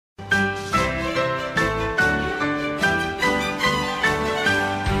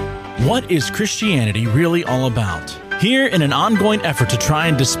What is Christianity really all about? Here, in an ongoing effort to try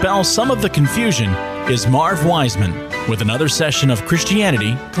and dispel some of the confusion, is Marv Wiseman with another session of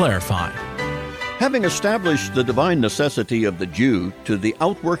Christianity Clarified. Having established the divine necessity of the Jew to the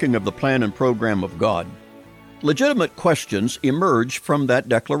outworking of the plan and program of God, legitimate questions emerge from that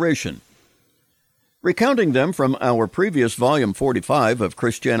declaration. Recounting them from our previous volume 45 of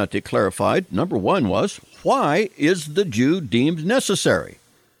Christianity Clarified, number one was, why is the Jew deemed necessary?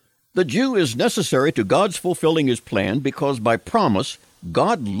 The Jew is necessary to God's fulfilling his plan because by promise,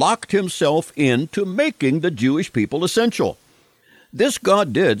 God locked himself into making the Jewish people essential. This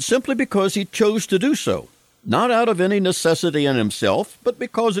God did simply because he chose to do so, not out of any necessity in himself, but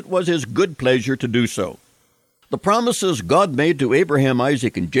because it was his good pleasure to do so. The promises God made to Abraham,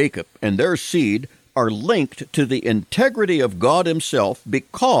 Isaac, and Jacob and their seed are linked to the integrity of God himself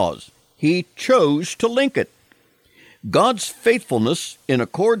because he chose to link it. God's faithfulness in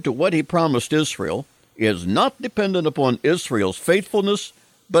accord to what he promised Israel is not dependent upon Israel's faithfulness,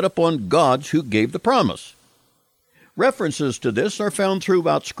 but upon God's who gave the promise. References to this are found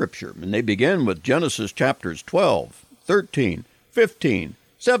throughout Scripture, and they begin with Genesis chapters 12, 13, 15,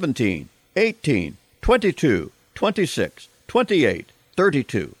 17, 18, 22, 26, 28,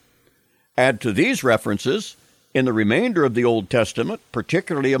 32. Add to these references, in the remainder of the Old Testament,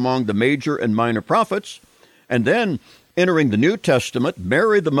 particularly among the major and minor prophets, and then, entering the New Testament,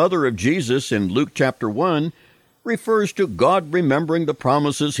 Mary, the mother of Jesus, in Luke chapter 1, refers to God remembering the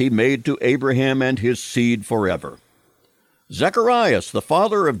promises he made to Abraham and his seed forever. Zacharias, the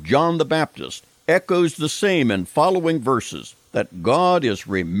father of John the Baptist, echoes the same in following verses, that God is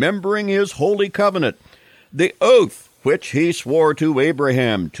remembering his holy covenant, the oath which he swore to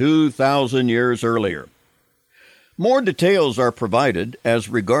Abraham 2,000 years earlier. More details are provided as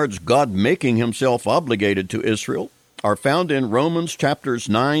regards God making himself obligated to Israel are found in Romans chapters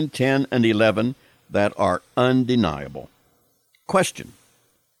 9, 10, and 11 that are undeniable. Question: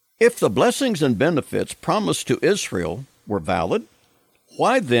 if the blessings and benefits promised to Israel were valid,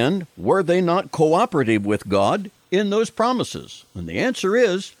 why then were they not cooperative with God in those promises? And the answer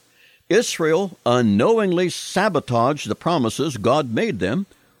is, Israel unknowingly sabotaged the promises God made them,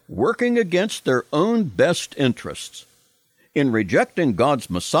 working against their own best interests. In rejecting God's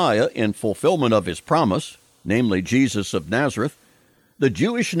Messiah in fulfillment of his promise, namely Jesus of Nazareth, the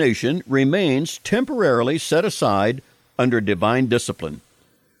Jewish nation remains temporarily set aside under divine discipline.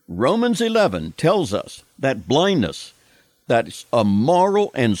 Romans 11 tells us that blindness, that is a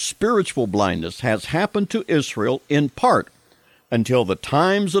moral and spiritual blindness, has happened to Israel in part until the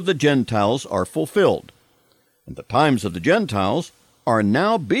times of the Gentiles are fulfilled. And the times of the Gentiles are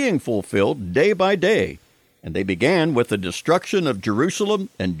now being fulfilled day by day, and they began with the destruction of Jerusalem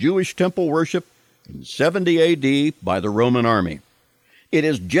and Jewish temple worship in 70 A.D. by the Roman army. It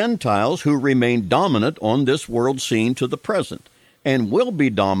is Gentiles who remain dominant on this world scene to the present, and will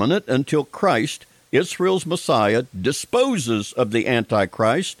be dominant until Christ, Israel's Messiah, disposes of the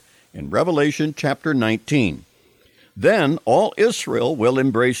Antichrist in Revelation chapter 19. Then all Israel will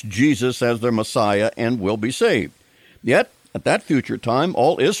embrace Jesus as their Messiah and will be saved. Yet, at that future time,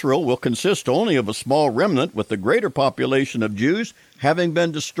 all Israel will consist only of a small remnant, with the greater population of Jews having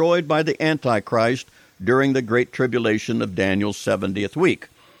been destroyed by the Antichrist during the Great Tribulation of Daniel's 70th week.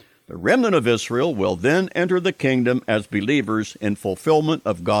 The remnant of Israel will then enter the kingdom as believers in fulfillment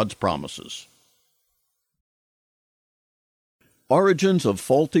of God's promises. Origins of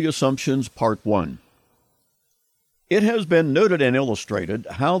Faulty Assumptions, Part 1. It has been noted and illustrated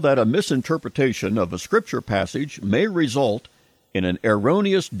how that a misinterpretation of a Scripture passage may result in an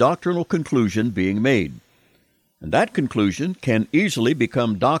erroneous doctrinal conclusion being made. And that conclusion can easily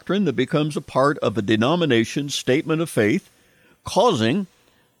become doctrine that becomes a part of a denomination's statement of faith, causing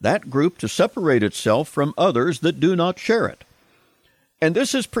that group to separate itself from others that do not share it. And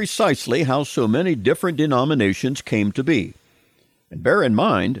this is precisely how so many different denominations came to be. And bear in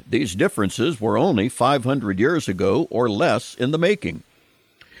mind, these differences were only 500 years ago or less in the making.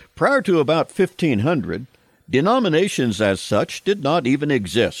 Prior to about 1500, denominations as such did not even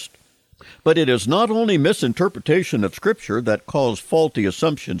exist. But it is not only misinterpretation of Scripture that caused faulty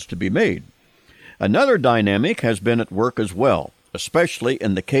assumptions to be made. Another dynamic has been at work as well, especially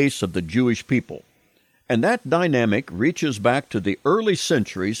in the case of the Jewish people. And that dynamic reaches back to the early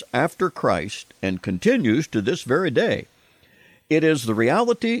centuries after Christ and continues to this very day. It is the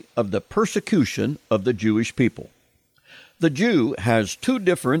reality of the persecution of the Jewish people. The Jew has two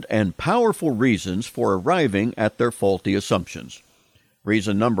different and powerful reasons for arriving at their faulty assumptions.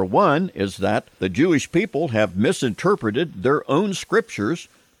 Reason number one is that the Jewish people have misinterpreted their own scriptures,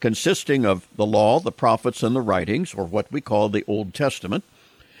 consisting of the law, the prophets, and the writings, or what we call the Old Testament.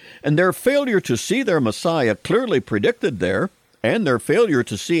 And their failure to see their Messiah clearly predicted there, and their failure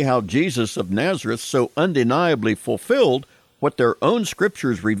to see how Jesus of Nazareth so undeniably fulfilled what their own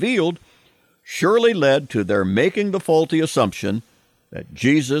scriptures revealed, surely led to their making the faulty assumption that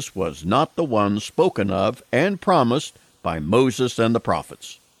Jesus was not the one spoken of and promised by Moses and the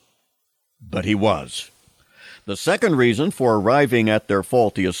prophets. But he was. The second reason for arriving at their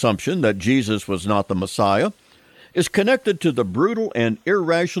faulty assumption that Jesus was not the Messiah is connected to the brutal and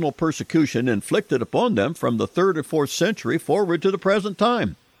irrational persecution inflicted upon them from the 3rd or 4th century forward to the present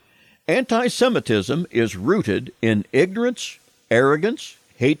time. Anti-Semitism is rooted in ignorance, arrogance,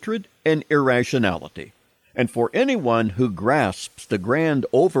 hatred, and irrationality. And for anyone who grasps the grand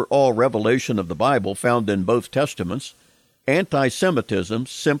overall revelation of the Bible found in both Testaments, anti-Semitism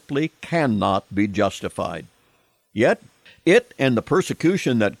simply cannot be justified. Yet, it and the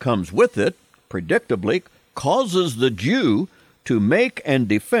persecution that comes with it, predictably, causes the Jew to make and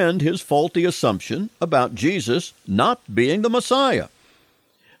defend his faulty assumption about Jesus not being the Messiah.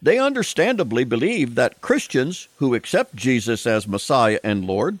 They understandably believe that Christians who accept Jesus as Messiah and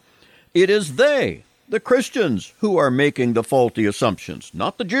Lord, it is they, the Christians, who are making the faulty assumptions,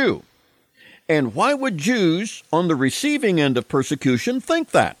 not the Jew. And why would Jews on the receiving end of persecution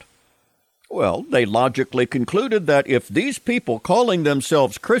think that? Well, they logically concluded that if these people calling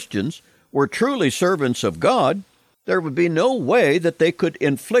themselves Christians were truly servants of God, there would be no way that they could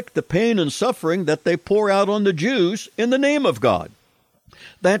inflict the pain and suffering that they pour out on the Jews in the name of God.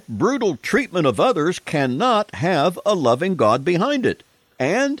 That brutal treatment of others cannot have a loving God behind it.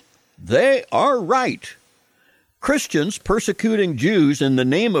 And they are right. Christians persecuting Jews in the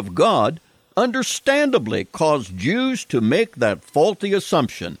name of God understandably cause Jews to make that faulty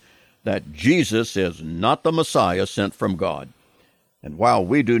assumption that Jesus is not the Messiah sent from God. And while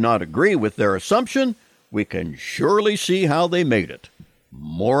we do not agree with their assumption, we can surely see how they made it.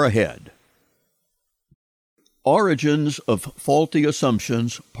 More ahead. Origins of Faulty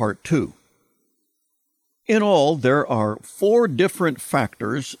Assumptions, Part 2. In all, there are 4 different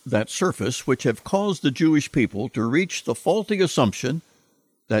factors that surface which have caused the Jewish people to reach the faulty assumption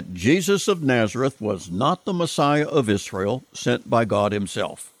that Jesus of Nazareth was not the Messiah of Israel sent by God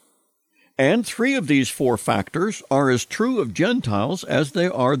himself. And 3 of these 4 factors are as true of Gentiles as they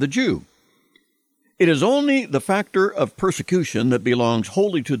are the Jew. It is only the factor of persecution that belongs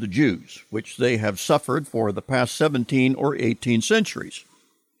wholly to the Jews, which they have suffered for the past 17 or 18 centuries.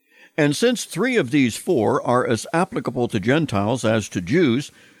 And since 3 of these 4 are as applicable to Gentiles as to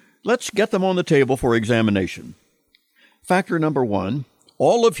Jews, let's get them on the table for examination. Factor number 1,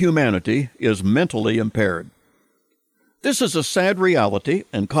 all of humanity is mentally impaired. This is a sad reality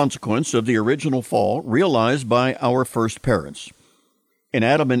and consequence of the original fall realized by our first parents. In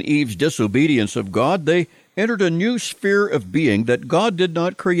Adam and Eve's disobedience of God, they entered a new sphere of being that God did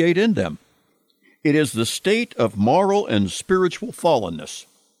not create in them. It is the state of moral and spiritual fallenness.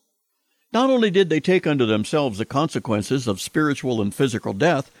 Not only did they take unto themselves the consequences of spiritual and physical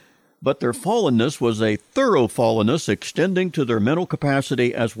death, but their fallenness was a thorough fallenness extending to their mental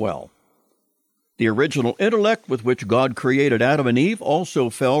capacity as well. The original intellect with which God created Adam and Eve also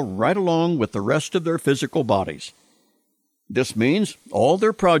fell right along with the rest of their physical bodies. This means all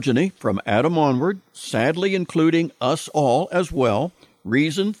their progeny, from Adam onward, sadly including us all as well,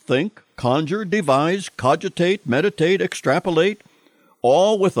 reason, think, conjure, devise, cogitate, meditate, extrapolate,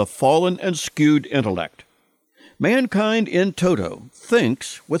 all with a fallen and skewed intellect. Mankind in toto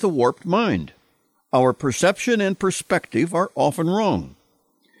thinks with a warped mind. Our perception and perspective are often wrong.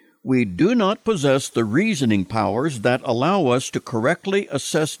 We do not possess the reasoning powers that allow us to correctly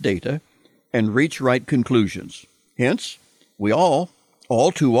assess data and reach right conclusions. Hence, we all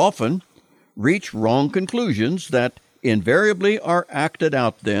too often, reach wrong conclusions that invariably are acted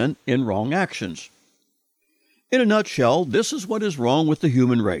out then in wrong actions. In a nutshell, this is what is wrong with the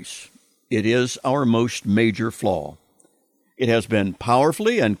human race. It is our most major flaw. It has been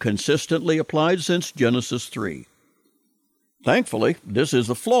powerfully and consistently applied since Genesis 3. Thankfully, this is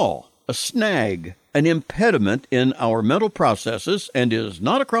a flaw, a snag, an impediment in our mental processes, and is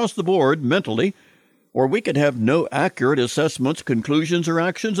not across the board mentally, or we could have no accurate assessments, conclusions, or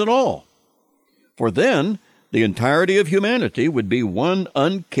actions at all. For then, the entirety of humanity would be one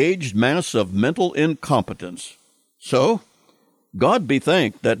uncaged mass of mental incompetence. So, God be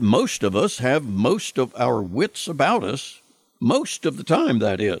thanked that most of us have most of our wits about us, most of the time,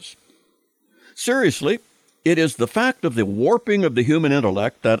 that is. Seriously, it is the fact of the warping of the human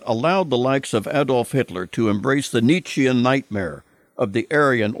intellect that allowed the likes of Adolf Hitler to embrace the Nietzschean nightmare of the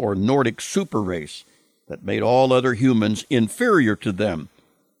Aryan or Nordic super race that made all other humans inferior to them,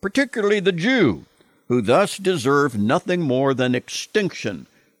 particularly the Jew, who thus deserved nothing more than extinction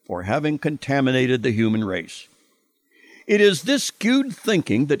for having contaminated the human race. It is this skewed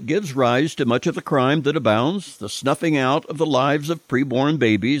thinking that gives rise to much of the crime that abounds, the snuffing out of the lives of preborn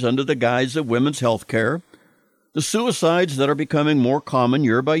babies under the guise of women's health care, the suicides that are becoming more common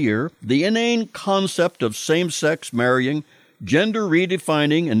year by year, the inane concept of same-sex marrying, gender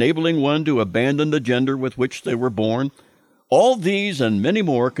redefining, enabling one to abandon the gender with which they were born. All these and many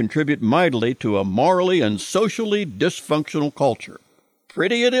more contribute mightily to a morally and socially dysfunctional culture.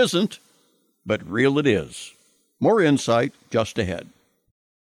 Pretty it isn't, but real it is. More insight just ahead.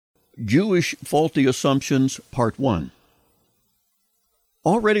 Jewish Faulty Assumptions, Part 1.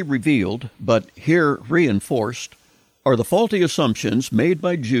 Already revealed, but here reinforced, are the faulty assumptions made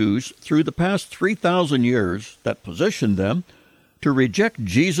by Jews through the past 3,000 years that positioned them to reject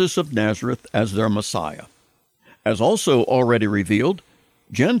Jesus of Nazareth as their Messiah. As also already revealed,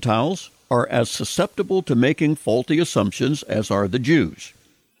 Gentiles are as susceptible to making faulty assumptions as are the Jews.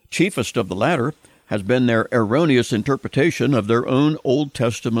 Chiefest of the latter has been their erroneous interpretation of their own Old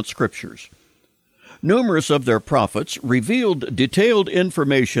Testament scriptures. Numerous of their prophets revealed detailed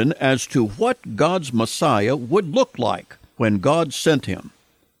information as to what God's Messiah would look like when God sent him,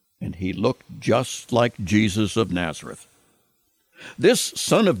 and he looked just like Jesus of Nazareth. This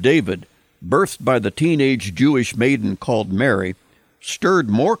son of David, birthed by the teenage Jewish maiden called Mary, stirred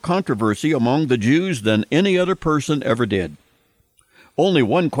more controversy among the Jews than any other person ever did. Only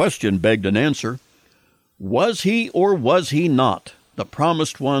one question begged an answer. Was he or was he not the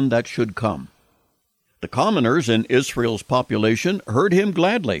promised one that should come? The commoners in Israel's population heard him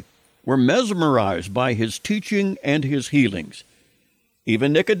gladly, were mesmerized by his teaching and his healings.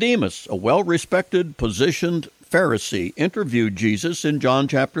 Even Nicodemus, a well-respected, positioned Pharisee, interviewed Jesus in John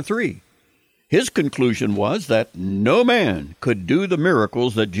chapter 3. His conclusion was that no man could do the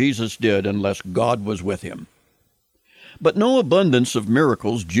miracles that Jesus did unless God was with him. But no abundance of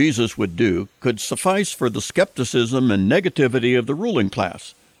miracles Jesus would do could suffice for the skepticism and negativity of the ruling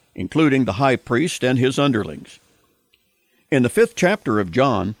class, including the high priest and his underlings. In the 5th chapter of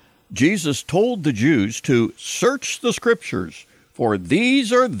John, Jesus told the Jews to search the Scriptures, for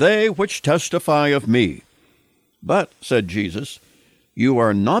these are they which testify of me. But, said Jesus, you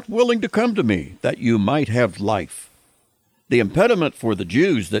are not willing to come to me, that you might have life. The impediment for the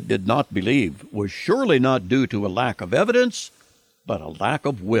Jews that did not believe was surely not due to a lack of evidence, but a lack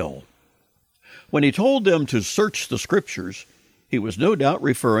of will. When he told them to search the Scriptures, he was no doubt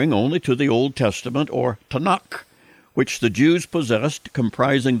referring only to the Old Testament, or Tanakh, which the Jews possessed,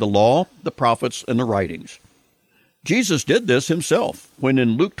 comprising the law, the prophets, and the writings. Jesus did this himself when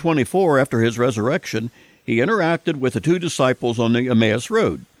in Luke 24, after his resurrection, he interacted with the 2 disciples on the Emmaus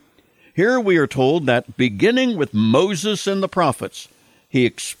Road. Here we are told that, beginning with Moses and the prophets, he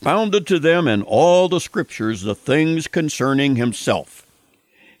expounded to them in all the Scriptures the things concerning himself.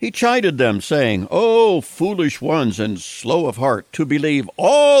 He chided them, saying, O foolish ones and slow of heart, to believe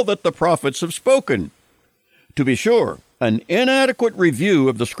all that the prophets have spoken. To be sure, an inadequate review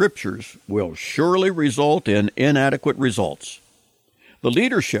of the Scriptures will surely result in inadequate results. The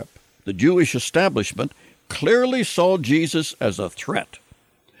leadership, the Jewish establishment, clearly saw Jesus as a threat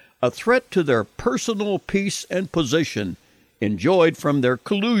to their personal peace and position enjoyed from their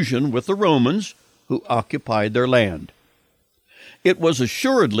collusion with the Romans who occupied their land. It was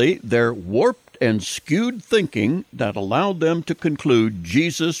assuredly their warped and skewed thinking that allowed them to conclude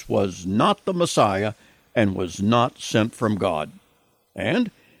Jesus was not the Messiah and was not sent from God. And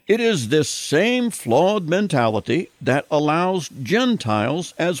it is this same flawed mentality that allows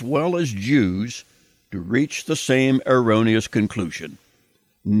Gentiles as well as Jews to reach the same erroneous conclusion.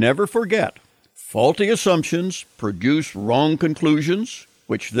 Never forget, faulty assumptions produce wrong conclusions,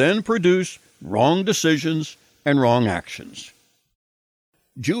 which then produce wrong decisions and wrong actions.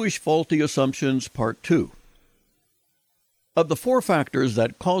 Jewish Faulty Assumptions, Part 2. Of the 4 factors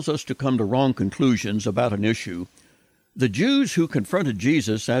that cause us to come to wrong conclusions about an issue, the Jews who confronted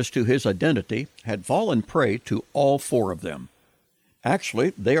Jesus as to his identity had fallen prey to all 4 of them.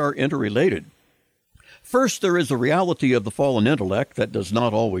 Actually, they are interrelated. First, there is the reality of the fallen intellect that does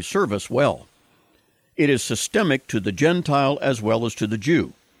not always serve us well. It is systemic to the Gentile as well as to the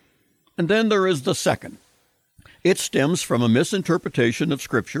Jew. And then there is the second. It stems from a misinterpretation of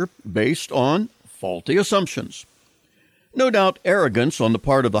Scripture based on faulty assumptions. No doubt arrogance on the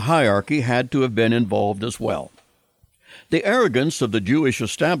part of the hierarchy had to have been involved as well. The arrogance of the Jewish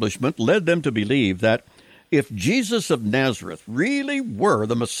establishment led them to believe that if Jesus of Nazareth really were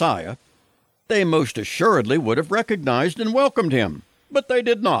the Messiah, they most assuredly would have recognized and welcomed him, but they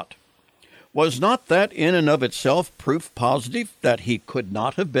did not. Was not that in and of itself proof positive that he could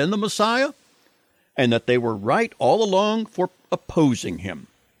not have been the Messiah, and that they were right all along for opposing him?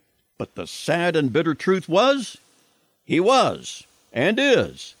 But the sad and bitter truth was, he was, and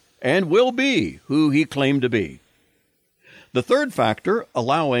is, and will be who he claimed to be. The third factor,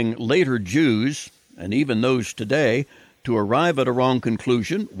 allowing later Jews, and even those today, to arrive at a wrong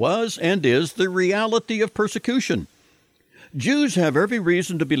conclusion, was and is the reality of persecution. Jews have every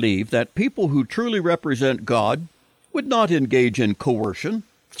reason to believe that people who truly represent God would not engage in coercion,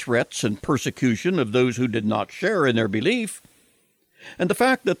 threats, and persecution of those who did not share in their belief. And the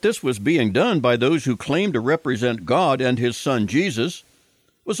fact that this was being done by those who claimed to represent God and his Son Jesus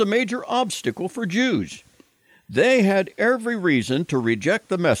was a major obstacle for Jews. They had every reason to reject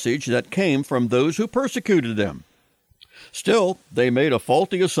the message that came from those who persecuted them. Still, they made a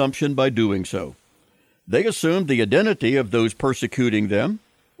faulty assumption by doing so. They assumed the identity of those persecuting them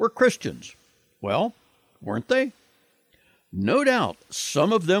were Christians. Well, weren't they? No doubt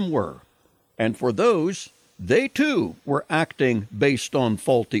some of them were, and for those, they too were acting based on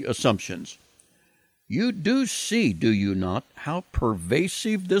faulty assumptions. You do see, do you not, how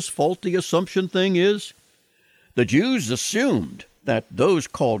pervasive this faulty assumption thing is? The Jews assumed that those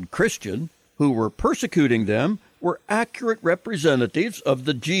called Christian who were persecuting them were accurate representatives of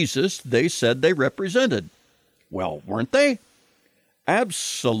the Jesus they said they represented. Well, weren't they?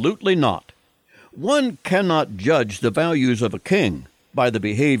 Absolutely not. One cannot judge the values of a king by the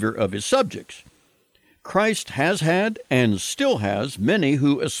behavior of his subjects. Christ has had and still has many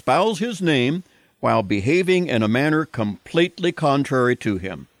who espouse his name while behaving in a manner completely contrary to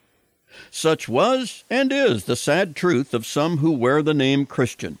him. Such was and is the sad truth of some who wear the name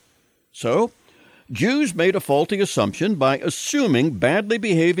Christian. So, Jews made a faulty assumption by assuming badly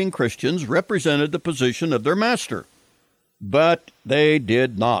behaving Christians represented the position of their master. But they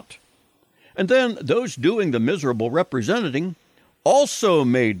did not. And then those doing the miserable representing also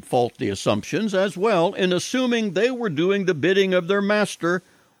made faulty assumptions as well in assuming they were doing the bidding of their master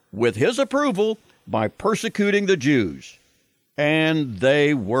with his approval by persecuting the Jews. And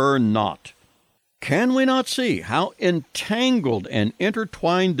they were not. Can we not see how entangled and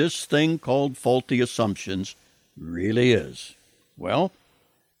intertwined this thing called faulty assumptions really is? Well,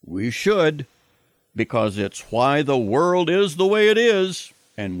 we should, because it's why the world is the way it is,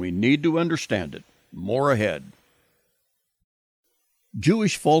 and we need to understand it. More ahead.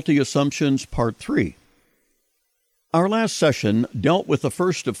 Jewish Faulty Assumptions, Part 3. Our last session dealt with the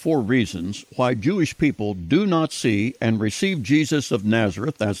first of 4 reasons why Jewish people do not see and receive Jesus of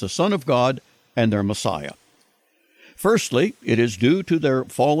Nazareth as the Son of God and their Messiah. Firstly, it is due to their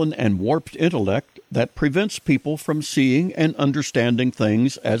fallen and warped intellect that prevents people from seeing and understanding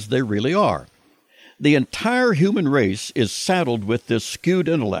things as they really are. The entire human race is saddled with this skewed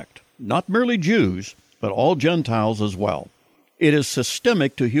intellect, not merely Jews, but all Gentiles as well. It is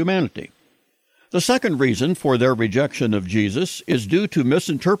systemic to humanity. The second reason for their rejection of Jesus is due to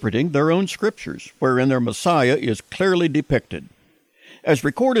misinterpreting their own scriptures, wherein their Messiah is clearly depicted. As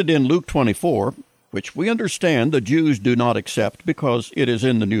recorded in Luke 24, which we understand the Jews do not accept because it is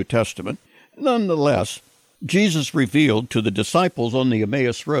in the New Testament, nonetheless, Jesus revealed to the disciples on the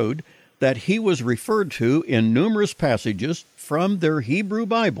Emmaus Road that he was referred to in numerous passages from their Hebrew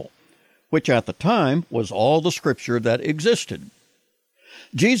Bible, which at the time was all the scripture that existed.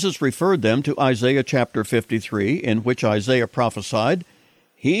 Jesus referred them to Isaiah chapter 53, in which Isaiah prophesied,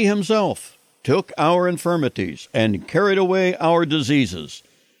 "He himself took our infirmities and carried away our diseases."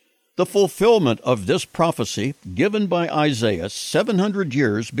 The fulfillment of this prophecy, given by Isaiah 700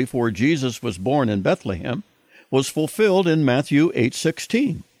 years before Jesus was born in Bethlehem, was fulfilled in Matthew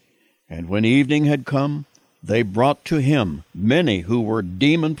 8:16. "And when evening had come, they brought to him many who were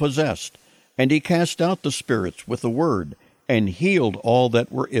demon-possessed, and he cast out the spirits with the word, and healed all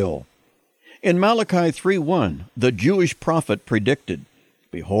that were ill." In Malachi 3:1, the Jewish prophet predicted,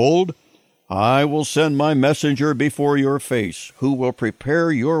 "Behold, I will send my messenger before your face, who will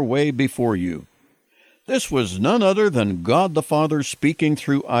prepare your way before you." This was none other than God the Father speaking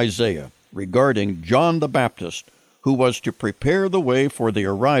through Isaiah regarding John the Baptist, who was to prepare the way for the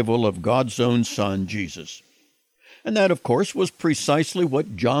arrival of God's own Son, Jesus. And that, of course, was precisely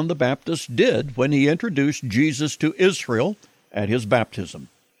what John the Baptist did when he introduced Jesus to Israel at his baptism.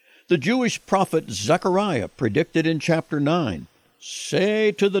 The Jewish prophet Zechariah predicted in chapter 9,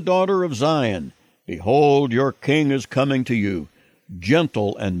 "Say to the daughter of Zion, Behold, your king is coming to you,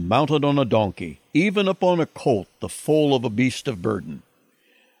 gentle and mounted on a donkey, even upon a colt, the foal of a beast of burden."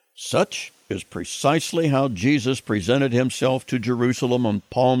 Such is precisely how Jesus presented himself to Jerusalem on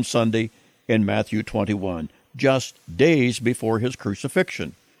Palm Sunday in Matthew 21, just days before his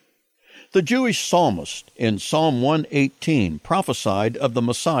crucifixion. The Jewish psalmist in Psalm 118 prophesied of the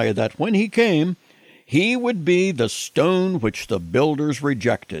Messiah that when he came, he would be the stone which the builders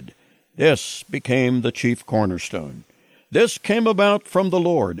rejected, This became the chief cornerstone. This came about from the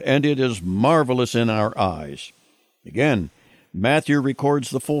Lord, and it is marvelous in our eyes. Again, Matthew records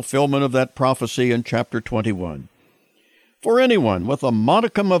the fulfillment of that prophecy in chapter 21. For anyone with a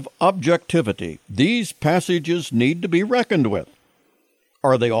modicum of objectivity, these passages need to be reckoned with.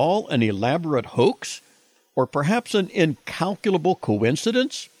 Are they all an elaborate hoax, or perhaps an incalculable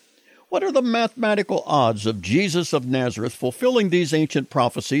coincidence? What are the mathematical odds of Jesus of Nazareth fulfilling these ancient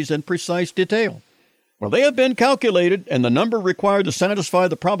prophecies in precise detail? Well, they have been calculated, and the number required to satisfy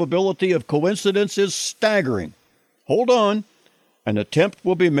the probability of coincidence is staggering. Hold on. An attempt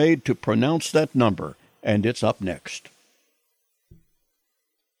will be made to pronounce that number, and it's up next.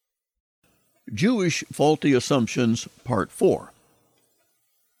 Jewish Faulty Assumptions, Part 4.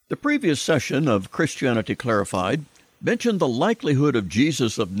 The previous session of Christianity Clarified mentioned the likelihood of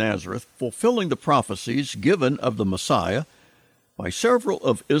Jesus of Nazareth fulfilling the prophecies given of the Messiah by several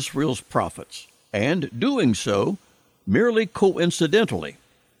of Israel's prophets, and doing so merely coincidentally.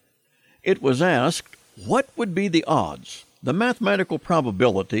 It was asked, what would be the odds, the mathematical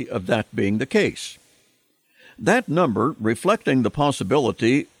probability of that being the case? That number, reflecting the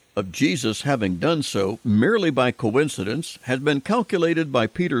possibility of Jesus having done so merely by coincidence, has been calculated by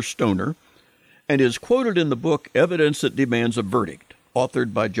Peter Stoner and is quoted in the book Evidence That Demands a Verdict,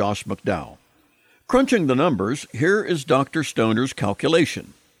 authored by Josh McDowell. Crunching the numbers, here is Dr. Stoner's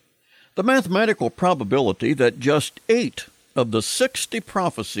calculation. The mathematical probability that just 8 of the 60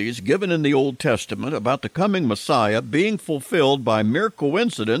 prophecies given in the Old Testament about the coming Messiah being fulfilled by mere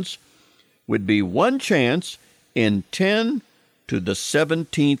coincidence would be 1 chance in 10 to the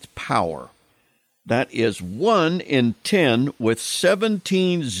 17th power. That is 1 in 10 with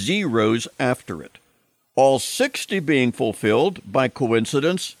 17 zeros after it. All 60 being fulfilled by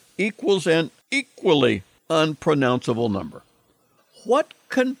coincidence equals an equally unpronounceable number. What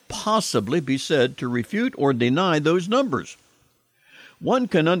can possibly be said to refute or deny those numbers? One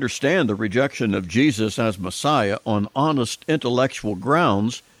can understand the rejection of Jesus as Messiah on honest intellectual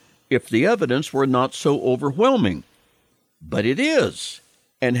grounds if the evidence were not so overwhelming. But it is,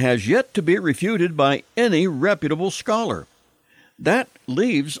 and has yet to be refuted by any reputable scholar. That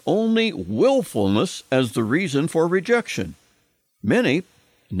leaves only willfulness as the reason for rejection. Many,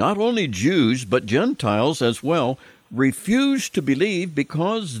 not only Jews but Gentiles as well, refuse to believe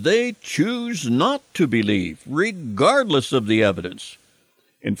because they choose not to believe, regardless of the evidence.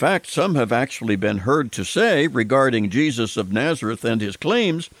 In fact, some have actually been heard to say regarding Jesus of Nazareth and his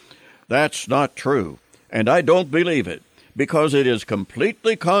claims, "That's not true, and I don't believe it, because it is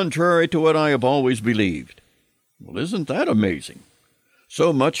completely contrary to what I have always believed." Well, isn't that amazing?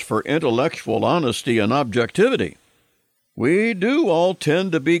 So much for intellectual honesty and objectivity. We do all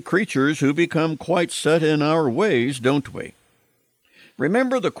tend to be creatures who become quite set in our ways, don't we?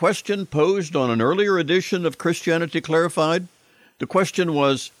 Remember the question posed on an earlier edition of Christianity Clarified? The question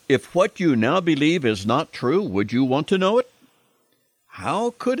was, if what you now believe is not true, would you want to know it?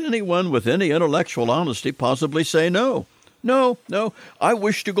 How could anyone with any intellectual honesty possibly say no? No, I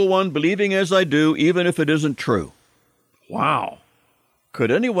wish to go on believing as I do, even if it isn't true. Wow!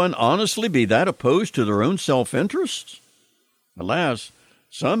 Could anyone honestly be that opposed to their own self-interests? Alas,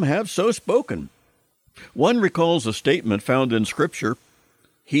 some have so spoken. One recalls a statement found in Scripture,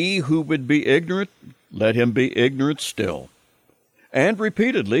 "He who would be ignorant, let him be ignorant still." And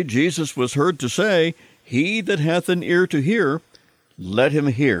repeatedly Jesus was heard to say, "He that hath an ear to hear, let him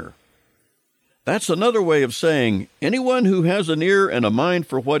hear." That's another way of saying, anyone who has an ear and a mind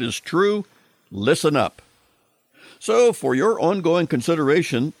for what is true, listen up. So, for your ongoing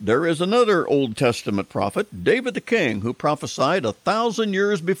consideration, there is another Old Testament prophet, David the king, who prophesied 1,000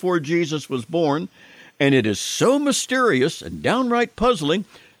 years before Jesus was born, and it is so mysterious and downright puzzling,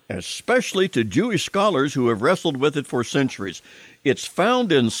 especially to Jewish scholars who have wrestled with it for centuries. It's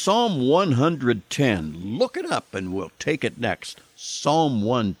found in Psalm 110. Look it up and we'll take it next. Psalm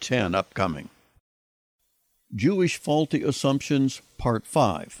 110 upcoming. Jewish Faulty Assumptions, Part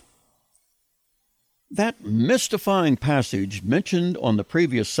 5. That mystifying passage mentioned on the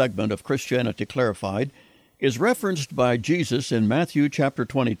previous segment of Christianity Clarified is referenced by Jesus in Matthew chapter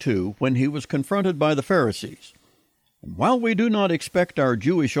 22 when he was confronted by the Pharisees. And while we do not expect our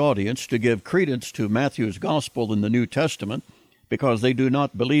Jewish audience to give credence to Matthew's Gospel in the New Testament because they do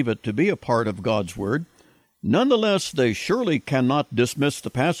not believe it to be a part of God's Word, nonetheless they surely cannot dismiss the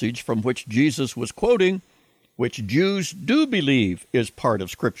passage from which Jesus was quoting, which Jews do believe is part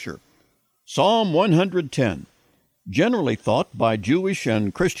of Scripture. Psalm 110, generally thought by Jewish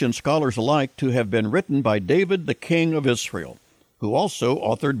and Christian scholars alike to have been written by David, the king of Israel, who also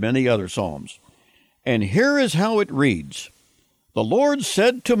authored many other psalms. And here is how it reads, The Lord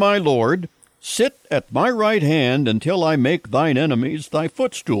said to my Lord, Sit at my right hand until I make thine enemies thy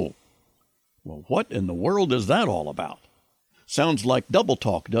footstool. Well, what in the world is that all about? Sounds like double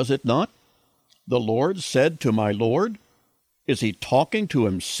talk, does it not? The Lord said to my Lord? Is he talking to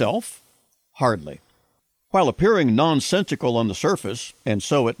himself? Hardly. While appearing nonsensical on the surface, and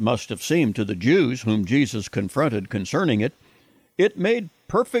so it must have seemed to the Jews whom Jesus confronted concerning it, it made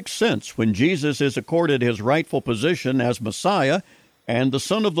perfect sense when Jesus is accorded his rightful position as Messiah and the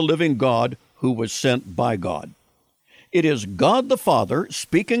Son of the living God who was sent by God. It is God the Father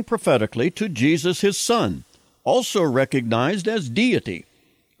speaking prophetically to Jesus his Son, also recognized as deity,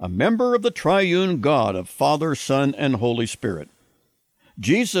 a member of the triune God of Father, Son, and Holy Spirit.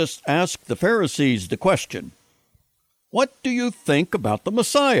 Jesus asked the Pharisees the question, What do you think about the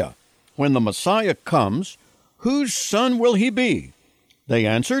Messiah? When the Messiah comes, whose son will he be? They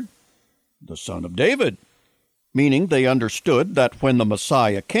answered, The son of David, meaning they understood that when the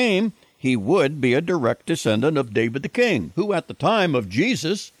Messiah came, he would be a direct descendant of David the king, who at the time of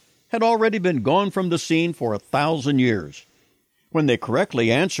Jesus had already been gone from the scene for 1,000 years. When they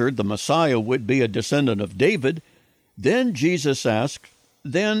correctly answered the Messiah would be a descendant of David, then Jesus asked,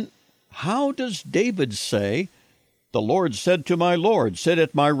 Then how does David say, The Lord said to my Lord, Sit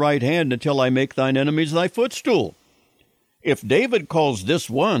at my right hand until I make thine enemies thy footstool? If David calls this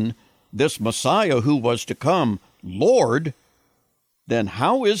Messiah who was to come, Lord, then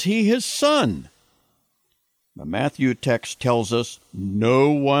how is he his son? The Matthew text tells us no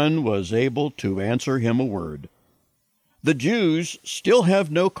one was able to answer him a word. The Jews still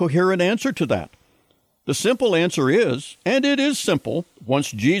have no coherent answer to that. The simple answer is, and it is simple,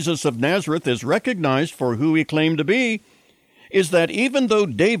 once Jesus of Nazareth is recognized for who he claimed to be, is that even though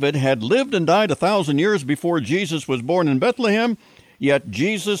David had lived and died 1,000 years before Jesus was born in Bethlehem, yet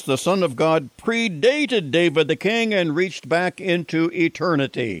Jesus, the Son of God, predated David the king and reached back into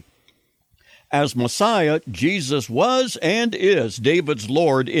eternity. As Messiah, Jesus was and is David's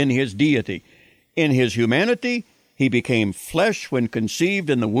Lord in his deity. In his humanity, he became flesh when conceived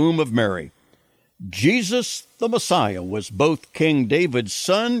in the womb of Mary. Jesus, the Messiah, was both King David's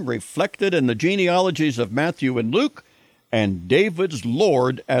son, reflected in the genealogies of Matthew and Luke, and David's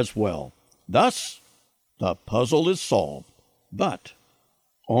Lord as well. Thus, the puzzle is solved, but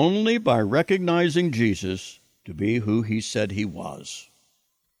only by recognizing Jesus to be who he said he was.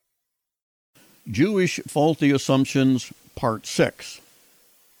 Jewish Faulty Assumptions, Part 6.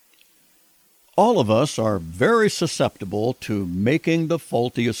 All of us are very susceptible to making the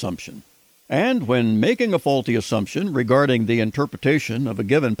faulty assumption. And when making a faulty assumption regarding the interpretation of a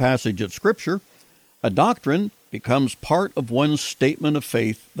given passage of Scripture, a doctrine becomes part of one's statement of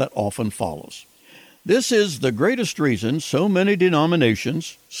faith that often follows. This is the greatest reason so many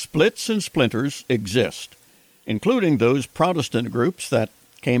denominations, splits and splinters, exist, including those Protestant groups that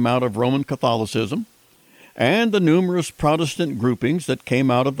came out of Roman Catholicism, and the numerous Protestant groupings that came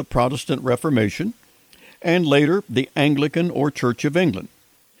out of the Protestant Reformation, and later the Anglican or Church of England.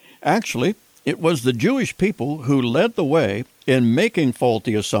 Actually, it was the Jewish people who led the way in making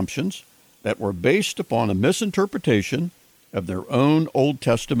faulty assumptions that were based upon a misinterpretation of their own Old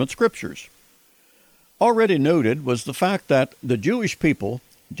Testament scriptures. Already noted was the fact that the Jewish people,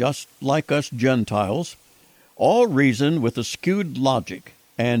 just like us Gentiles, all reason with a skewed logic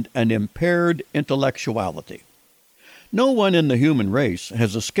and an impaired intellectuality. No one in the human race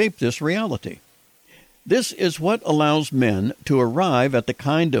has escaped this reality. This is what allows men to arrive at the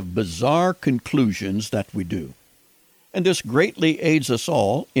kind of bizarre conclusions that we do. And this greatly aids us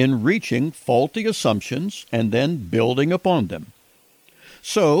all in reaching faulty assumptions and then building upon them.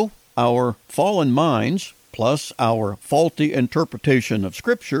 So, our fallen minds plus our faulty interpretation of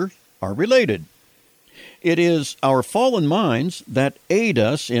Scripture are related. It is our fallen minds that aid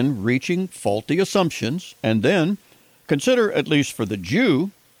us in reaching faulty assumptions, and then, consider, at least for the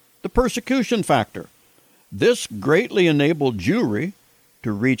Jew, the persecution factor. This greatly enabled Jewry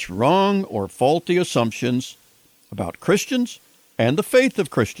to reach wrong or faulty assumptions about Christians and the faith of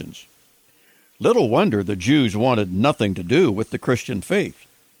Christians. Little wonder the Jews wanted nothing to do with the Christian faith.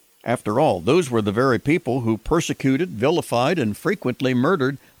 After all, those were the very people who persecuted, vilified, and frequently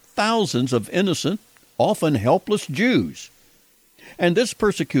murdered thousands of innocent, often helpless Jews. And this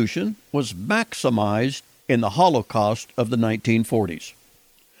persecution was maximized in the Holocaust of the 1940s.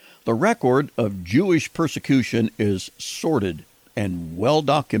 The record of Jewish persecution is sordid and well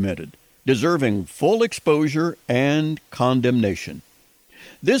documented, deserving full exposure and condemnation.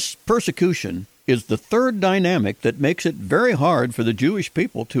 This persecution is the third dynamic that makes it very hard for the Jewish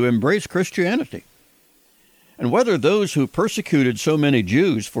people to embrace Christianity. And whether those who persecuted so many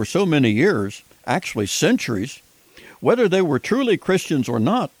Jews for so many years, actually centuries, Whether they were truly Christians or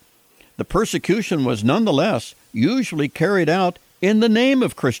not, the persecution was nonetheless usually carried out in the name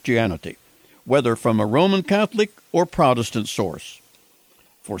of Christianity, whether from a Roman Catholic or Protestant source.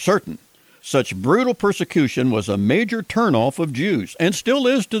 For certain, such brutal persecution was a major turnoff of Jews, and still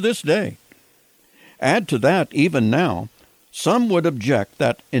is to this day. Add to that, even now, some would object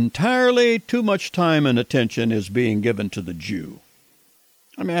that entirely too much time and attention is being given to the Jew.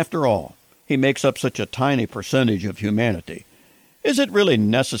 After all, he makes up such a tiny percentage of humanity. Is it really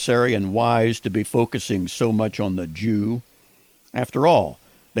necessary and wise to be focusing so much on the Jew? After all,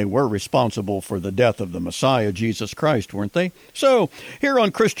 they were responsible for the death of the Messiah, Jesus Christ, weren't they? So, here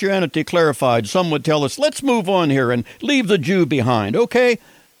on Christianity Clarified, some would tell us, let's move on here and leave the Jew behind, okay?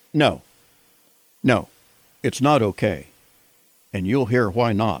 No, it's not okay. And you'll hear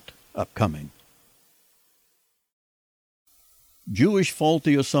why not upcoming. Jewish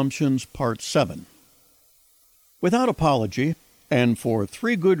Faulty Assumptions, Part 7. Without apology, and for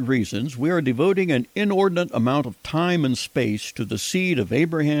 3 good reasons, we are devoting an inordinate amount of time and space to the seed of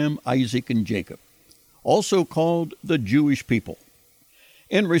Abraham, Isaac, and Jacob, also called the Jewish people.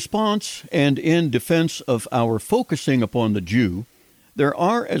 In response and in defense of our focusing upon the Jew, there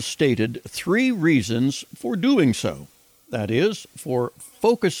are, as stated, 3 reasons for doing so. That is, for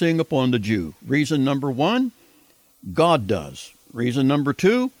focusing upon the Jew. Reason number 1, God does. Reason number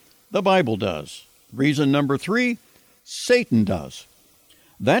 2, the Bible does. Reason number 3, Satan does.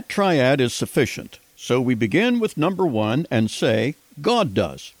 That triad is sufficient, so we begin with number 1 and say, God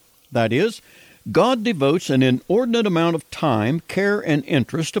does. That is, God devotes an inordinate amount of time, care, and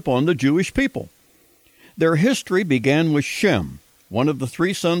interest upon the Jewish people. Their history began with Shem, one of the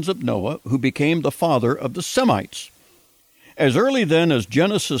 3 sons of Noah, who became the father of the Semites. As early then as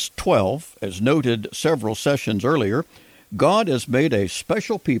Genesis 12, as noted several sessions earlier, God has made a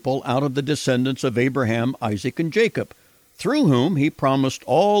special people out of the descendants of Abraham, Isaac, and Jacob, through whom he promised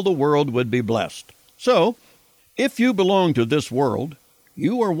all the world would be blessed. So, if you belong to this world,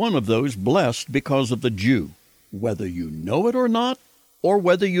 you are one of those blessed because of the Jew, whether you know it or not, or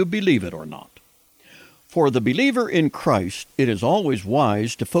whether you believe it or not. For the believer in Christ, it is always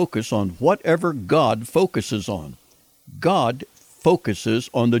wise to focus on whatever God focuses on. God focuses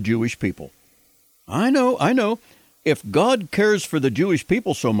on the Jewish people. I know. If God cares for the Jewish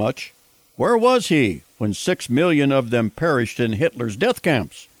people so much, where was he when 6 million of them perished in Hitler's death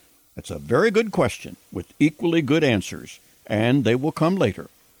camps? That's a very good question with equally good answers, and they will come later.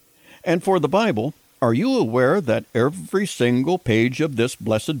 And for the Bible, are you aware that every single page of this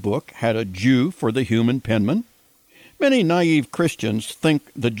blessed book had a Jew for the human penman? Many naive Christians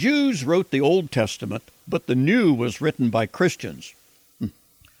think the Jews wrote the Old Testament, but the New was written by Christians.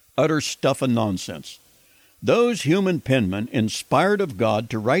 Utter stuff and nonsense. Those human penmen inspired of God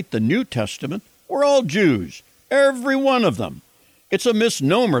to write the New Testament were all Jews, every one of them. It's a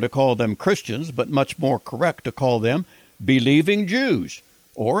misnomer to call them Christians, but much more correct to call them believing Jews,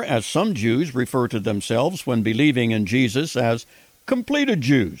 or as some Jews refer to themselves when believing in Jesus as completed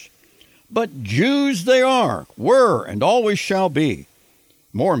Jews. But Jews they are, were, and always shall be.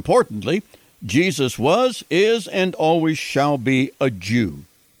 More importantly, Jesus was, is, and always shall be a Jew.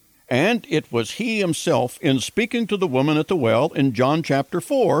 And it was he himself in speaking to the woman at the well in John chapter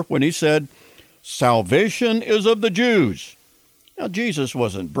 4 when he said, "Salvation is of the Jews." Now, Jesus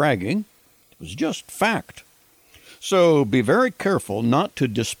wasn't bragging. It was just fact. So be very careful not to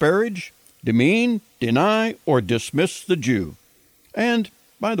disparage, demean, deny, or dismiss the Jew. And,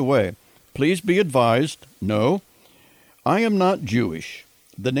 by the way, please be advised, no, I am not Jewish.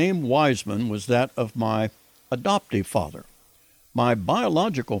 The name Wiseman was that of my adoptive father. My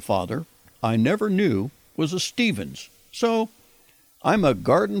biological father, I never knew, was a Stevens. So, I'm a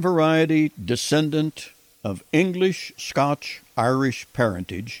garden variety descendant of English, Scotch, Irish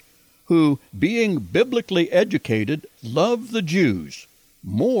parentage, who, being biblically educated, love the Jews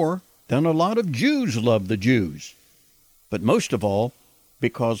more than a lot of Jews love the Jews. But most of all,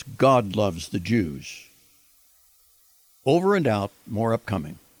 because God loves the Jews. Over and out, more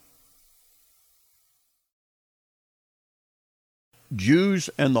upcoming. Jews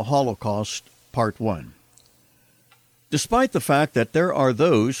and the Holocaust, Part 1. Despite the fact that there are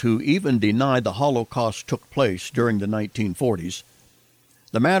those who even deny the Holocaust took place during the 1940s,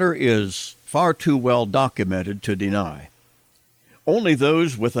 the matter is far too well documented to deny. Only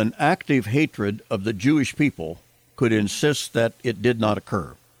those with an active hatred of the Jewish people could insist that it did not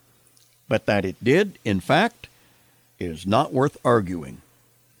occur. But that it did, in fact, is not worth arguing.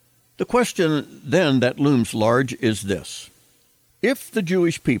 The question then that looms large is this. If the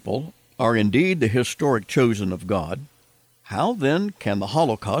Jewish people are indeed the historic chosen of God, how then can the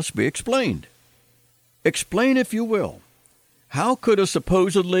Holocaust be explained? Explain, if you will, how could a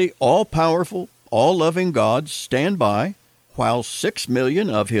supposedly all-powerful, all-loving God stand by while 6 million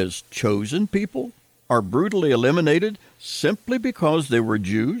of his chosen people are brutally eliminated simply because they were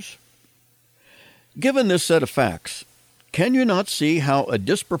Jews? Given this set of facts, can you not see how a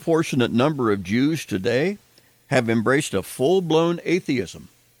disproportionate number of Jews today have embraced a full-blown atheism?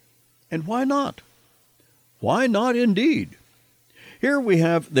 And why not? Why not indeed? Here we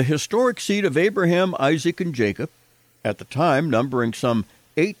have the historic seed of Abraham, Isaac, and Jacob, at the time numbering some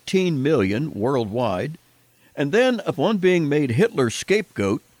 18 million worldwide, and then, upon being made Hitler's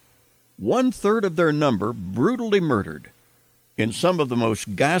scapegoat, 1/3 of their number brutally murdered in some of the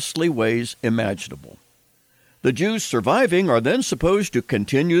most ghastly ways imaginable. The Jews surviving are then supposed to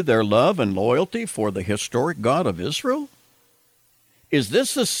continue their love and loyalty for the historic God of Israel? Is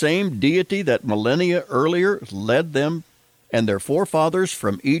this the same deity that millennia earlier led them and their forefathers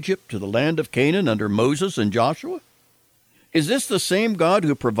from Egypt to the land of Canaan under Moses and Joshua? Is this the same God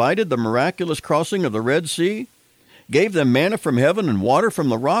who provided the miraculous crossing of the Red Sea, gave them manna from heaven and water from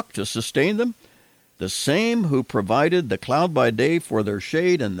the rock to sustain them? The same who provided the cloud by day for their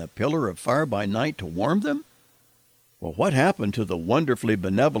shade and the pillar of fire by night to warm them? Well, what happened to the wonderfully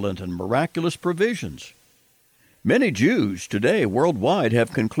benevolent and miraculous provisions? Many Jews today worldwide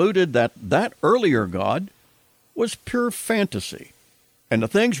have concluded that that earlier God was pure fantasy, and the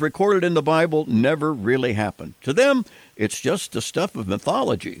things recorded in the Bible never really happened. To them, it's just the stuff of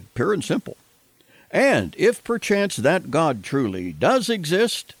mythology, pure and simple. And if perchance that God truly does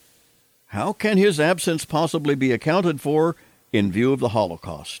exist, how can his absence possibly be accounted for in view of the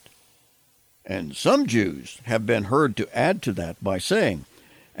Holocaust? And some Jews have been heard to add to that by saying,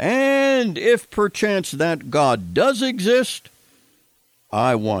 and if perchance that God does exist,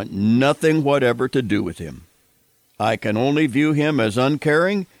 I want nothing whatever to do with him. I can only view him as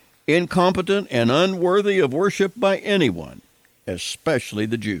uncaring, incompetent, and unworthy of worship by anyone, especially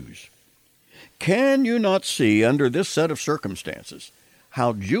the Jews. Can you not see under this set of circumstances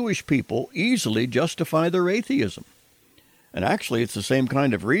how Jewish people easily justify their atheism? And actually, it's the same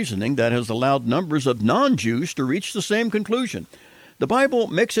kind of reasoning that has allowed numbers of non-Jews to reach the same conclusion. The Bible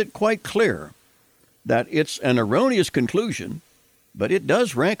makes it quite clear that it's an erroneous conclusion, but it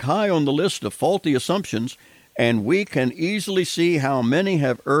does rank high on the list of faulty assumptions, and we can easily see how many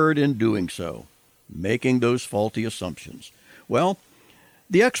have erred in doing so, making those faulty assumptions. Well,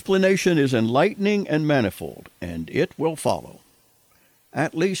 the explanation is enlightening and manifold, and it will follow.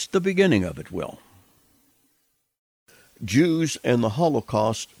 At least the beginning of it will. Jews and the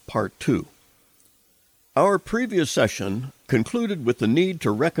Holocaust, Part 2. Our previous session concluded with the need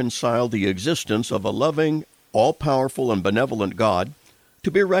to reconcile the existence of a loving, all-powerful, and benevolent God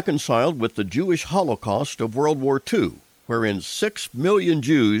to be reconciled with the Jewish Holocaust of World War II, wherein 6 million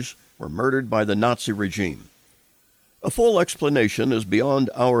Jews were murdered by the Nazi regime. A full explanation is beyond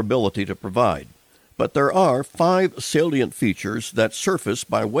our ability to provide, but there are 5 salient features that surface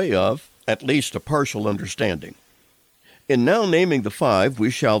by way of at least a partial understanding. In now naming the 5, we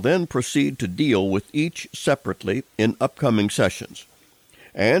shall then proceed to deal with each separately in upcoming sessions.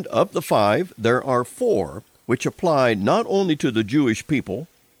 And of the 5, there are 4 which apply not only to the Jewish people,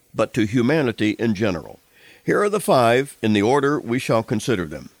 but to humanity in general. Here are the 5 in the order we shall consider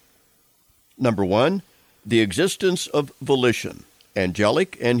them. Number 1, the existence of volition,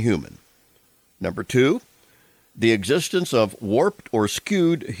 angelic and human. Number 2, the existence of warped or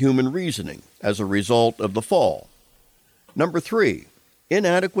skewed human reasoning as a result of the fall. Number 3,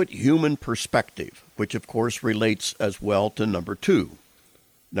 inadequate human perspective, which of course relates as well to number 2.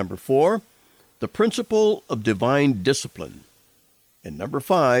 Number 4, the principle of divine discipline. And number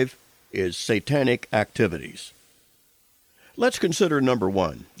 5 is satanic activities. Let's consider number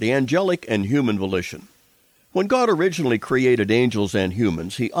 1, the angelic and human volition. When God originally created angels and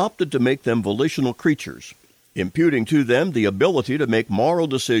humans, he opted to make them volitional creatures, imputing to them the ability to make moral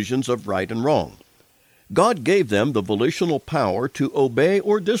decisions of right and wrong. God gave them the volitional power to obey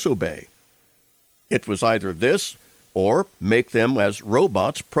or disobey. It was either this or make them as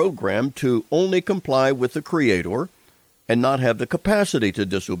robots programmed to only comply with the Creator and not have the capacity to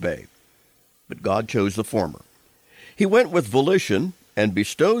disobey. But God chose the former. He went with volition and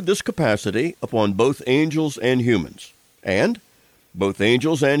bestowed this capacity upon both angels and humans. And both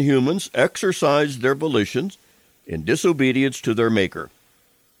angels and humans exercised their volitions in disobedience to their Maker.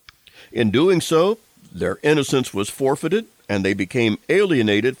 In doing so, their innocence was forfeited, and they became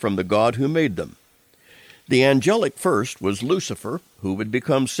alienated from the God who made them. The angelic first was Lucifer, who would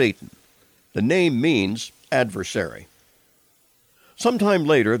become Satan. The name means adversary. Sometime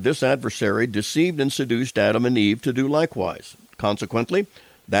later, this adversary deceived and seduced Adam and Eve to do likewise. Consequently,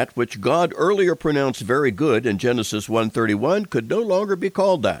 That which God earlier pronounced very good in Genesis 1:31 could no longer be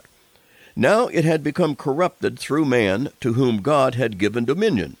called that. Now it had become corrupted through man, to whom God had given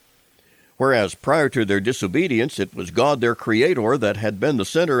dominion. Whereas prior to their disobedience, it was God, their Creator, that had been the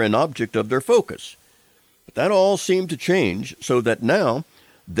center and object of their focus. But that all seemed to change, so that now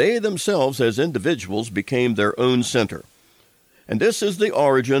they themselves as individuals became their own center. And this is the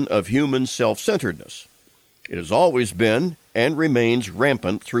origin of human self-centeredness. It has always been and remains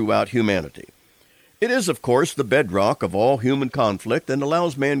rampant throughout humanity. It is, of course, the bedrock of all human conflict and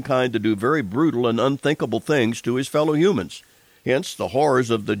allows mankind to do very brutal and unthinkable things to his fellow humans, hence the horrors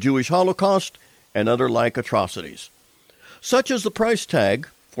of the Jewish Holocaust and other like atrocities. Such is the price tag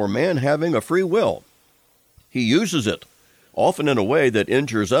for man having a free will. He uses it, often in a way that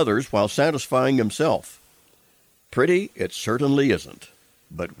injures others while satisfying himself. Pretty, it certainly isn't,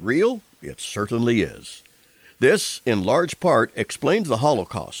 but real, it certainly is. This, in large part, explains the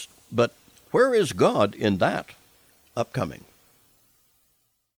Holocaust, but where is God in that? Upcoming.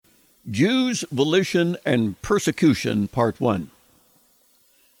 Jews' Volition and Persecution, Part 1.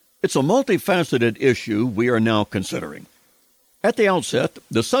 It's a multifaceted issue we are now considering. At the outset,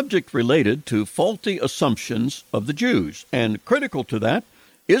 the subject related to faulty assumptions of the Jews, and critical to that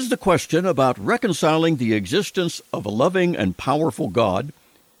is the question about reconciling the existence of a loving and powerful God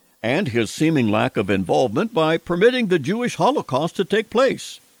and his seeming lack of involvement by permitting the Jewish Holocaust to take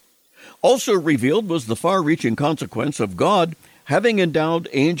place. Also revealed was the far-reaching consequence of God having endowed